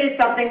certainly is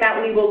something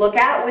that we will look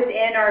at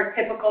within our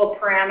typical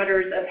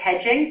parameters of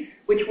hedging,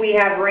 which we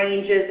have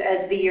ranges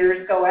as the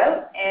years go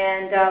out,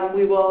 and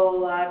we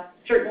will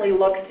certainly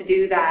look to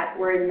do that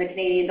where the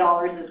Canadian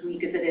dollar is as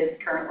weak as it is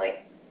currently.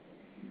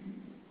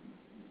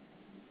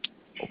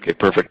 Okay,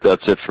 perfect.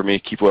 That's it for me.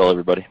 Keep well,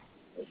 everybody.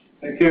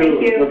 Thank you.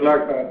 Thank you. Good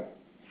luck, Pat.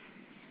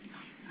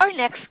 Our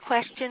next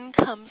question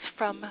comes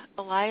from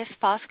Elias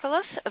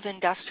Foscolos of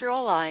Industrial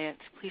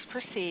Alliance. Please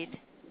proceed.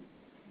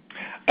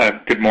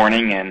 Good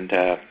morning, and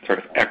sort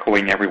of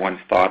echoing everyone's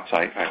thoughts,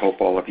 I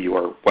hope all of you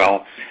are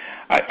well.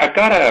 I've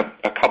got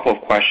a couple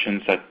of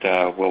questions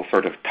that will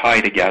sort of tie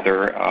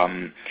together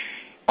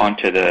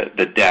onto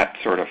the debt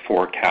sort of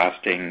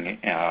forecasting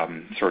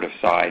sort of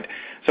side.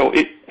 So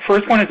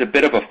first one is a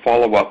bit of a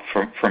follow-up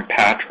from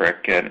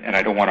Patrick, and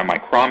I don't want a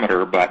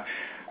micrometer, but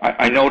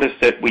I noticed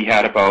that we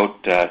had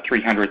about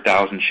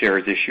 300,000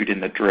 shares issued in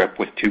the DRIP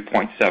with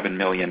 $2.7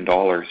 million.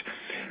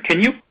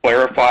 Can you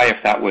clarify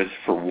if that was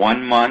for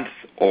 1 month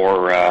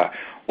or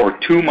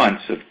 2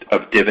 months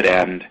of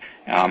dividend?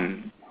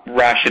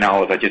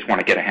 Rationale is I just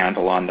want to get a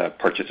handle on the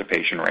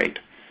participation rate.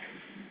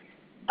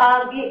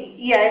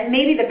 Yeah,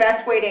 maybe the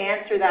best way to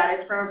answer that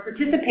is from a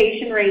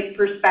participation rate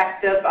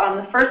perspective.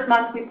 The first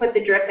month we put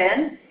the DRIP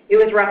in, it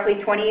was roughly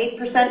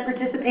 28%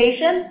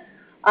 participation.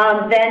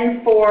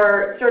 Then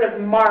for sort of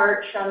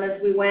March,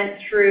 as we went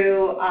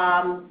through,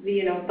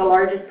 the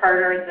largest part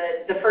or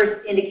the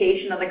first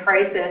indication of the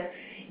crisis,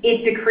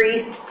 it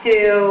decreased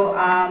to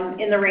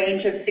in the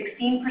range of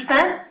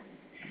 16%.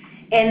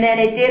 And then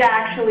it did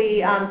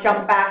actually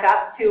jump back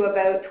up to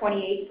about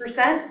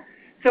 28%.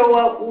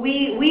 So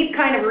we've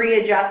kind of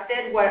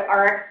readjusted what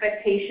our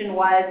expectation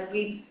was.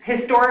 We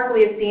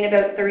historically have seen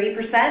about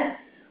 30%.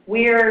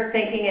 We're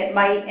thinking it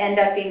might end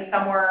up being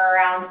somewhere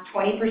around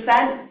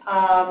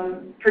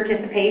 20%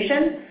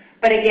 participation.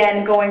 But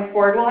again, going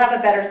forward, we'll have a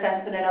better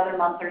sense in another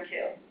month or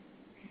two.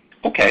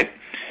 Okay.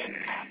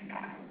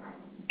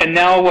 And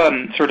now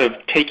sort of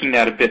taking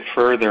that a bit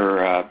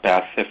further,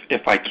 Beth,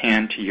 if I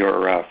can, to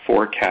your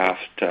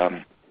forecast of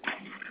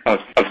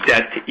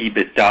debt to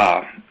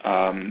EBITDA.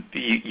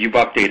 You've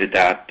updated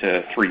that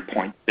to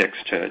 3.6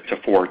 to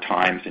 4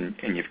 times,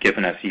 and you've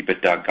given us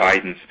EBITDA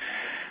guidance.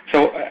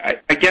 So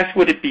I guess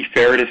would it be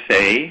fair to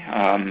say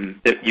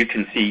that you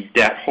can see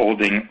debt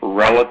holding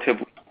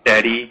relatively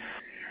steady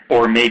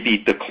or maybe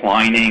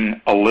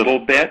declining a little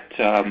bit,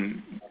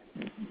 trying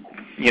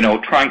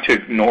to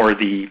ignore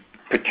the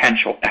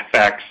potential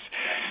FX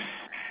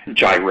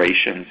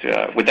gyrations?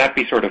 Would that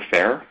be sort of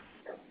fair?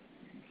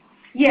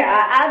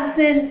 Yeah,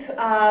 absent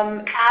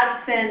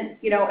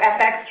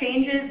FX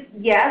changes,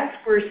 yes,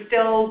 we're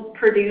still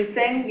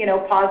producing,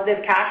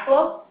 positive cash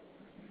flow.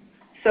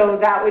 So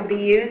that would be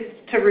used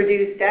to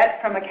reduce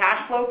debt from a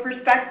cash flow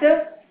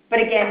perspective.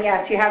 But again,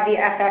 yes, you have the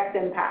FX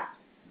impact.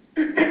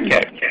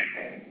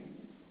 Okay.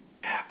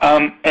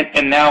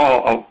 And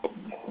now I'll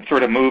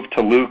sort of move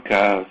to Luke.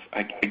 I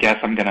guess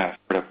I'm going to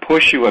sort of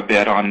push you a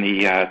bit on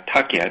the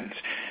tuck-ins.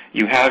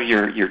 You have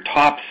your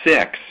top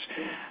 6.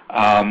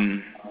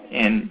 And,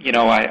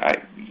 I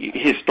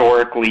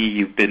historically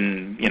you've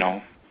been,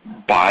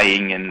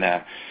 buying in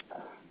the,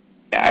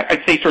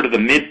 I'd say sort of the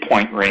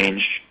midpoint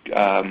range,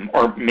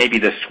 or maybe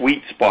the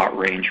sweet spot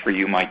range for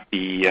you might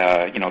be,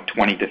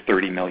 $20 to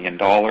 $30 million.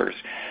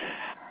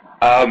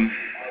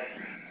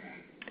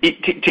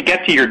 To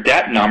get to your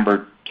debt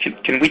number,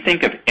 can we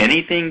think of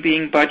anything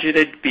being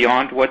budgeted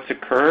beyond what's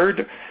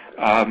occurred,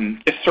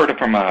 just sort of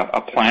from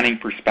a planning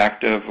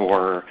perspective,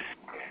 or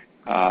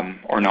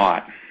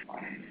not?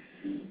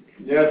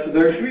 Yeah, so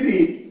there's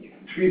really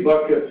 3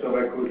 buckets of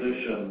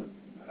acquisition.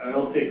 I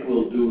don't think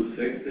we'll do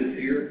 6 this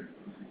year.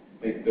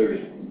 I think there's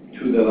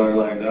 2 that are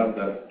lined up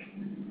that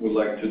we'd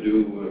like to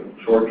do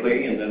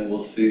shortly, and then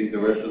we'll see the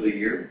rest of the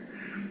year.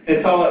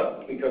 It's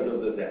all because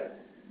of the debt.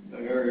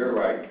 You're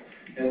right.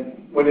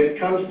 And when it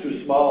comes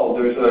to small,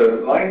 there's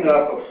a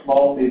lineup of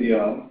small,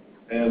 medium,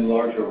 and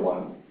larger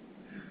one.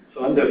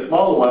 So on the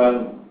small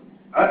one,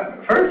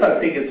 first I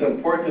think it's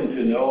important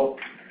to know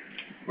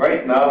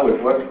right now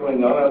with what's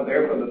going on out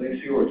there for the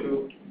next year or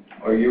 2,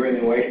 or a year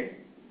anyway,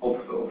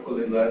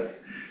 hopefully less,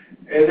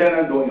 and then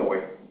I'm going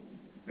away.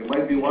 There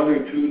might be 1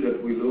 or 2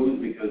 that we lose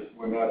because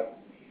we're not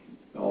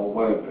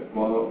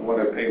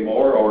want to pay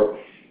more, or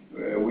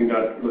we're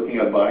not looking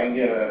at buying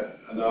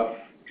enough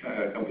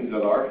companies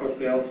that are for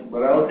sale.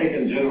 But I don't think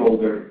in general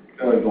they're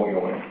kind of going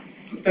away.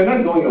 If they're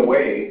not going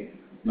away,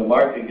 the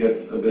market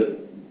gets a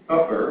bit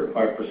tougher,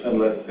 5%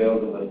 less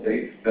sales in the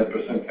States,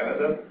 10%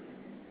 Canada.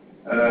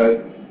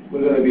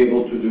 We're going to be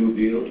able to do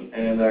deals,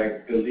 and I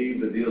believe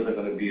the deals are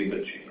going to be a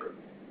bit cheaper.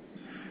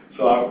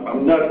 So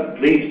I'm not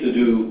pleased to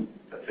do,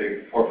 let's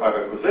say, 4 or 5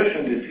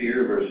 acquisitions this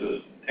year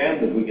versus 10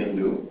 that we can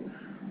do,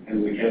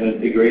 and we can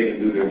integrate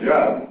and do their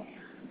job.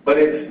 But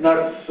it's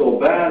not so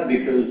bad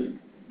because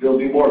there'll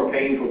be more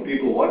pain for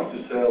people who want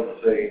to sell to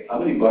say, how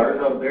many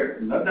buyers out there?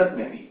 Not that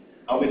many.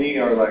 How many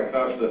are like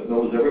us that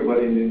knows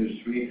everybody in the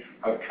industry,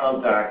 have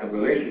contact and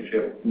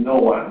relationship? No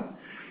one.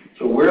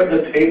 So we're at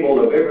the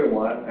table of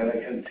everyone, and I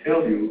can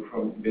tell you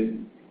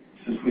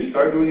since we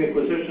started doing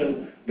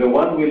acquisition, the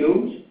one we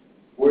lose,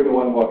 we're the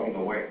one walking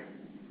away.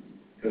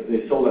 Because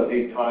they sold at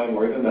 8 times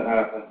or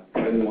 8.5,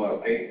 and didn't want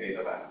to pay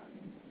 8.5.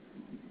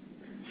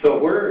 So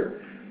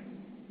we're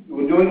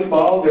doing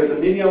small. There's a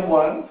medium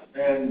one,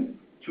 and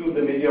 2 of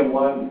the medium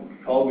one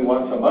called me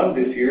once a month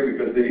this year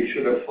because they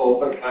should have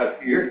sold us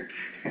last year.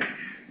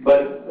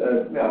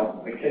 But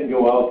now, I can't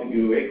go out to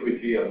do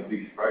equity on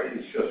these prices.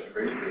 It's just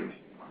crazy.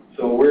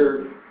 So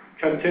we're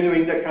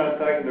continuing the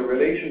contact and the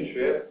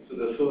relationship, so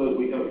as soon as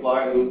we can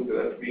fly Luke to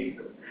that meet,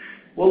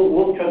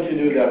 we'll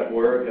continue that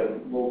work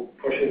and we'll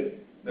push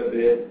it a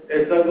bit.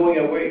 It's not going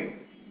away,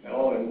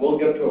 and we'll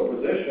get to a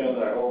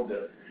position, I hope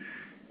that,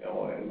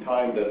 in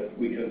time that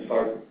we can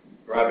start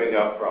wrapping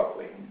up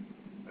properly.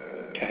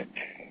 Okay.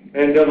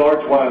 And the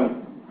large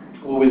one,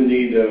 we will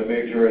need a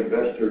major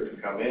investor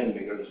to come in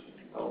because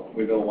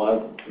we don't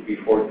want to be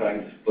 4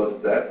 times plus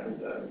that in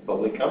the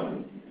public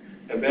company.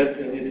 Beth,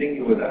 anything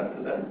you would add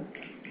to that?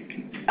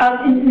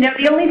 No,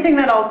 the only thing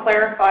that I'll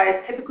clarify is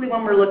typically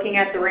when we're looking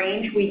at the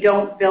range, we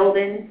don't build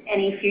in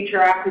any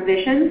future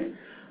acquisitions.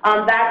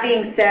 That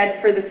being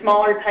said, for the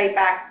smaller type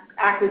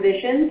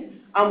acquisitions,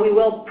 we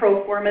will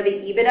pro forma the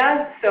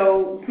EBITDA,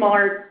 so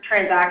smaller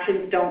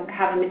transactions don't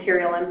have a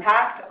material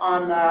impact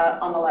on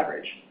the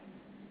leverage.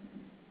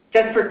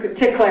 Just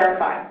to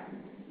clarify.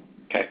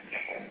 Okay.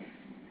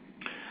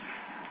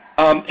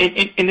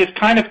 And this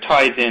kind of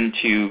ties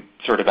into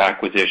sort of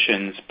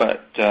acquisitions,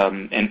 but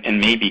and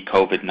maybe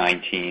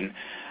COVID-19.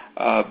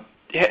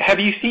 Have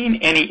you seen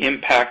any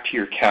impact to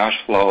your cash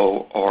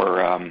flow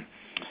or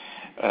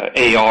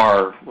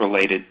AR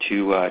related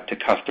to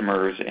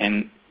customers?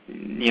 And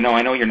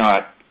I know you're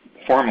not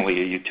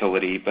formally a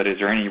utility, but is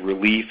there any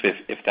relief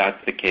if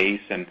that's the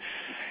case? And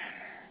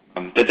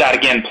does that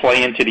again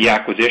play into the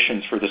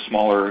acquisitions for the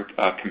smaller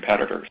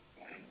competitors?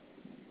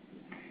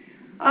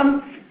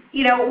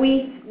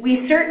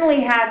 We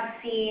certainly have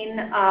seen,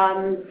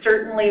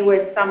 certainly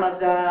with some of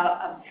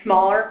the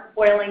smaller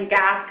oil and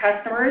gas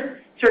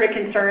customers, sort of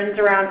concerns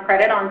around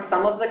credit on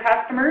some of the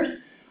customers.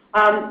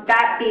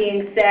 That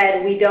being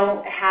said, we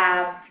don't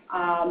have,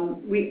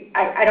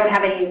 I don't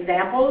have any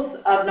examples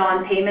of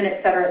non-payment,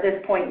 et cetera, at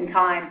this point in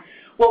time.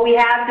 What we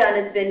have done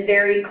is been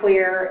very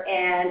clear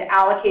and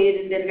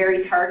allocated and been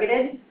very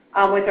targeted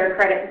with our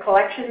credit and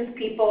collections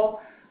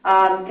people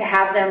to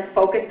have them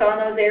focused on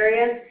those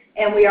areas.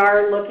 And we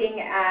are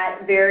looking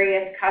at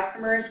various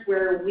customers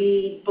where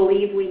we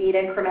believe we need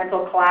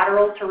incremental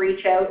collateral to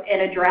reach out and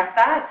address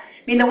that.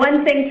 I mean, the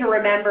one thing to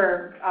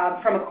remember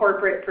from a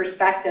corporate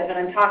perspective, and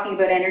I'm talking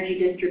about energy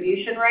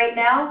distribution right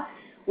now,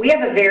 we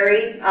have a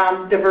very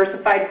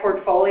diversified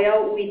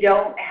portfolio. We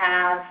don't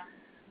have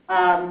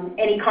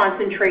any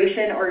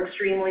concentration or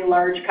extremely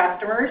large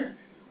customers.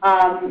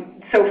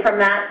 So from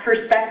that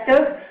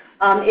perspective,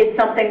 it's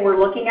something we're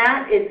looking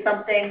at. It's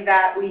something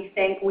that we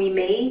think we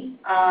may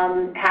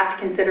have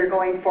to consider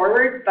going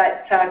forward,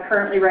 but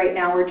currently right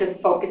now we're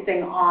just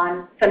focusing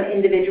on some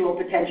individual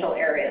potential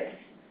areas.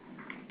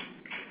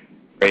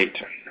 Great.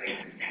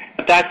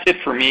 That's it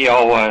for me.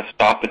 I'll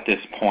stop at this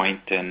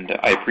point, and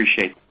I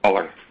appreciate the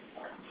caller.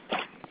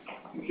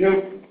 Thank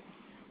you.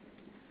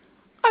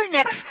 Our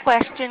next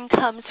question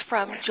comes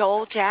from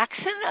Joel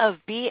Jackson of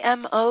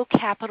BMO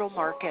Capital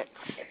Markets.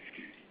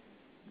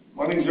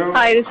 Morning, Joel.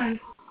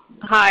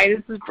 Hi,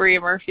 this is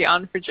Bria Murphy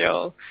on for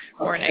Joel.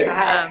 Morning.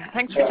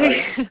 Thanks for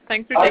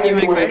taking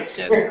my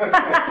question.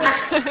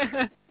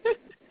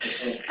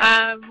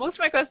 Most of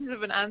my questions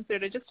have been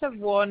answered. I just have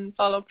one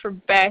follow-up for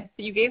Beth.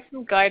 You gave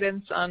some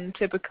guidance on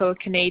typical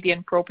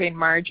Canadian propane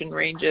margin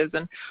ranges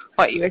and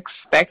what you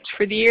expect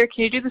for the year.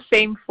 Can you do the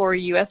same for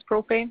U.S.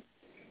 propane?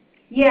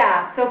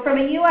 Yeah, so from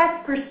a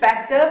U.S.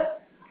 perspective,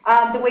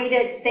 the way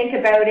to think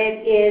about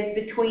it is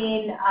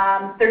between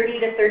 30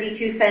 to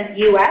 32 cents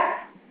U.S.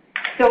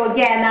 So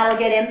again, that'll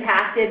get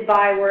impacted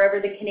by wherever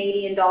the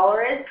Canadian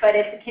dollar is. But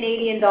if the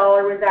Canadian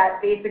dollar was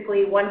at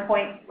basically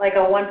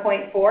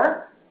 1.4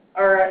 or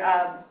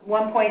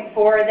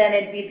 1.4, then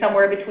it'd be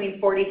somewhere between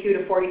 42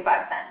 to 45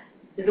 cents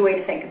is the way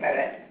to think about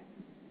it.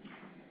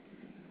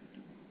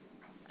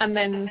 And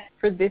then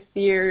for this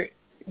year,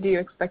 do you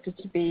expect it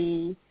to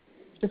be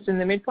just in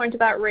the midpoint of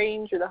that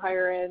range or the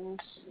higher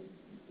end?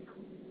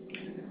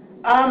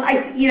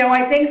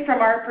 I think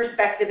from our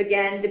perspective,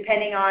 again,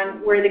 depending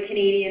on where the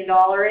Canadian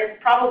dollar is,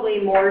 probably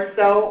more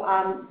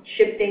so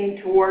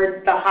shifting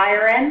towards the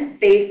higher end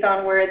based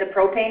on where the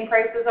propane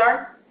prices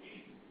are.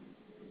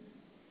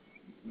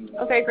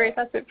 Okay, great.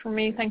 That's it for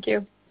me. Thank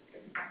you.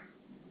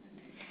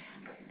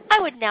 I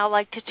would now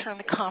like to turn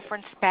the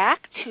conference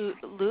back to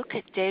Luc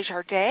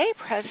Desjardins,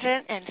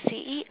 President and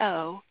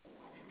CEO.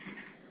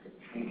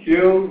 Thank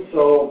you.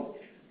 So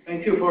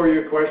thank you for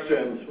your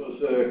questions. It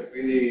was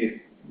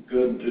really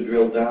good to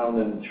drill down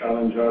and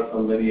challenge us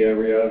on many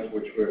areas,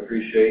 which we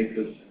appreciate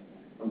because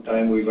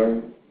sometimes we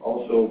learn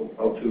also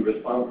how to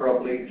respond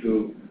properly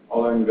to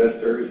all our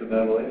investors and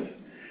analysts.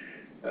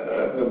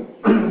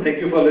 Thank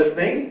you for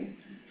listening.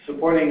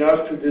 Supporting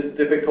us through this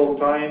difficult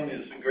time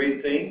is a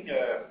great thing.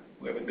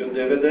 We have a good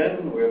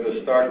dividend. We have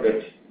a stock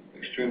that's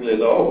extremely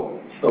low.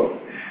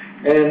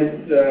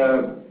 And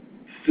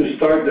to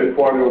start the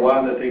quarter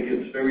one, I think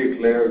it's very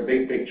clear,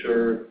 big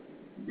picture,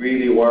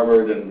 really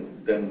warmer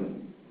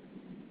than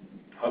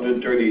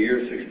 130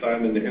 years, 6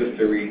 times in the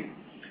history.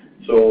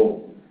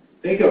 So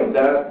think of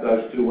that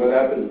as to what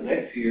happens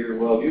next year.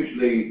 Well,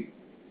 usually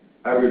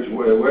average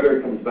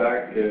weather comes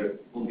back,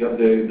 we'll get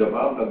the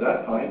amount at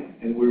that time,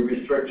 and we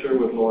restructure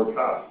with lower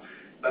costs.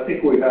 I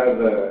think we have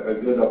a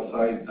good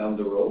upside down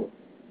the road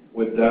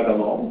with that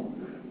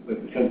alone,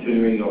 with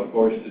continuing, of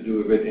course, to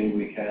do everything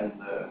we can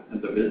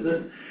in the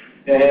business.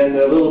 And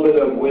a little bit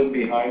of wind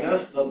behind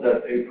us, not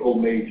that April,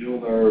 May,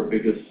 June are our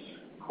biggest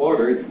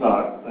quarter. It's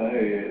not.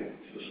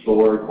 It's a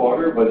slower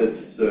quarter, but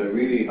it's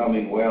really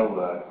humming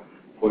well.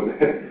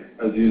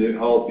 As you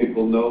all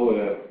people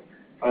know,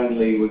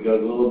 finally we got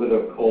a little bit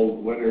of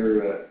cold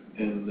weather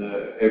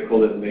in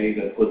April and May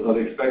that was not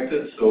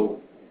expected,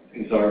 so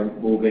things are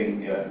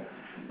moving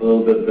a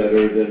little bit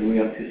better than we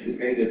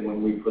anticipated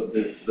when we put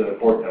this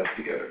forecast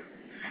together.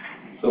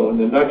 So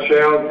in a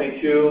nutshell,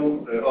 thank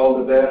you, all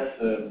the best,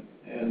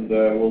 and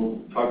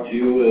we'll talk to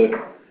you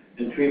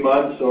in 3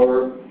 months,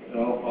 or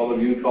all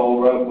of you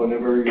call Rob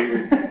whenever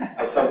you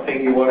have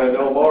something you want to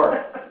know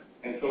more.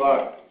 Thanks a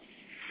lot.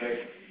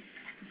 Thanks.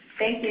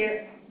 Thank you.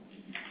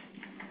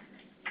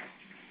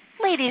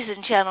 Ladies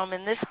and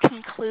gentlemen, this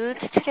concludes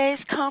today's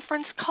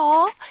conference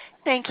call.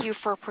 Thank you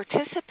for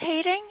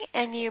participating,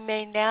 and you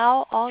may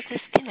now all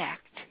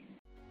disconnect.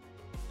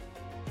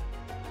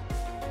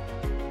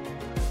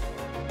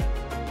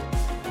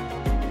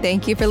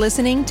 Thank you for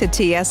listening to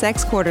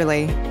TSX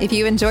Quarterly. If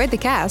you enjoyed the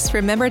cast,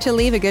 remember to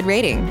leave a good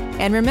rating.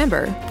 And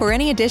remember, for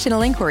any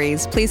additional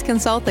inquiries, please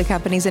consult the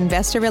company's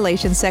investor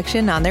relations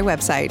section on their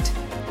website.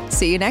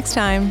 See you next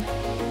time.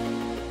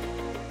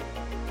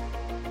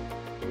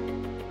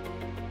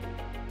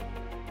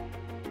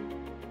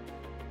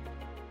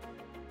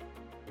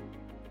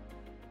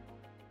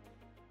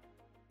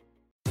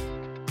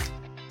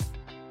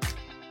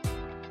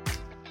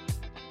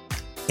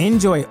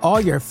 Enjoy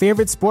all your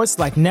favorite sports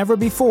like never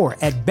before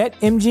at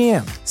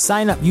BetMGM.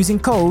 Sign up using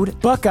code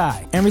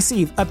Buckeye and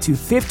receive up to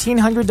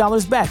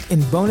 $1,500 back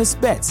in bonus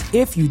bets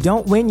if you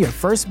don't win your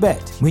first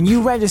bet. When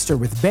you register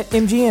with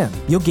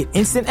BetMGM, you'll get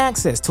instant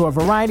access to a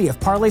variety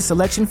of parlay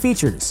selection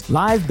features,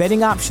 live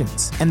betting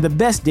options, and the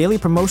best daily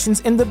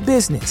promotions in the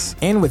business.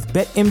 And with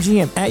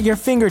BetMGM at your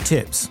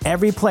fingertips,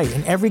 every play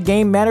and every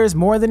game matters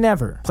more than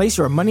ever. Place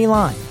your money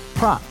line,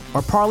 prop,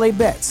 or parlay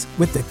bets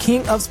with the king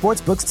of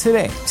sportsbooks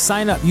today.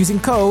 Sign up using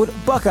code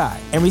Buckeye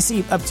and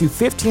receive up to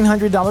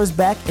 $1,500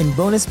 back in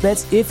bonus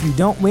bets if you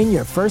don't win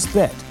your first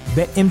bet.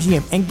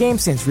 BetMGM and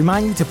GameSense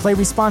remind you to play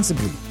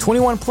responsibly.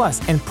 21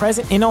 plus and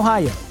present in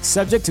Ohio,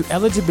 subject to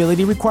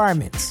eligibility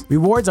requirements.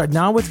 Rewards are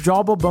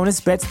non-withdrawable bonus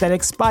bets that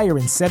expire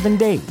in 7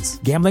 days.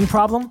 Gambling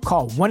problem?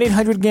 Call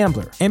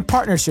 1-800-GAMBLER in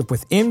partnership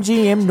with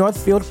MGM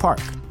Northfield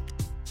Park.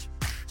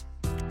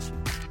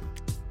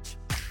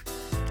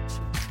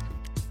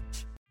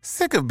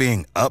 Sick of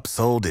being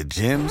upsold at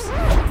gyms?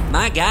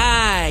 My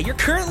guy, you're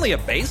currently a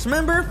base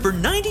member? For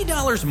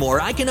 $90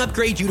 more, I can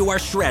upgrade you to our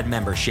Shred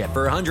membership.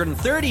 For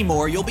 $130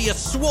 more, you'll be a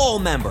Swole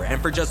member.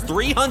 And for just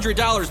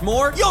 $300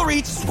 more, you'll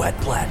reach Sweat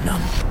Platinum.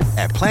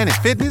 At Planet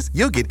Fitness,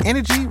 you'll get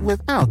energy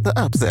without the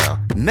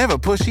upsell. Never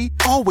pushy,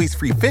 always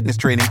free fitness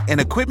training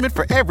and equipment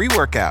for every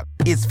workout.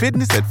 It's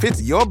fitness that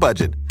fits your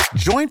budget.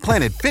 Join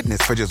Planet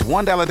Fitness for just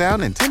 $1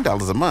 down and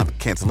 $10 a month.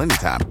 Cancel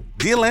anytime.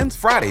 Deal ends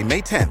Friday,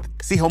 May 10th.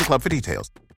 See Home Club for details.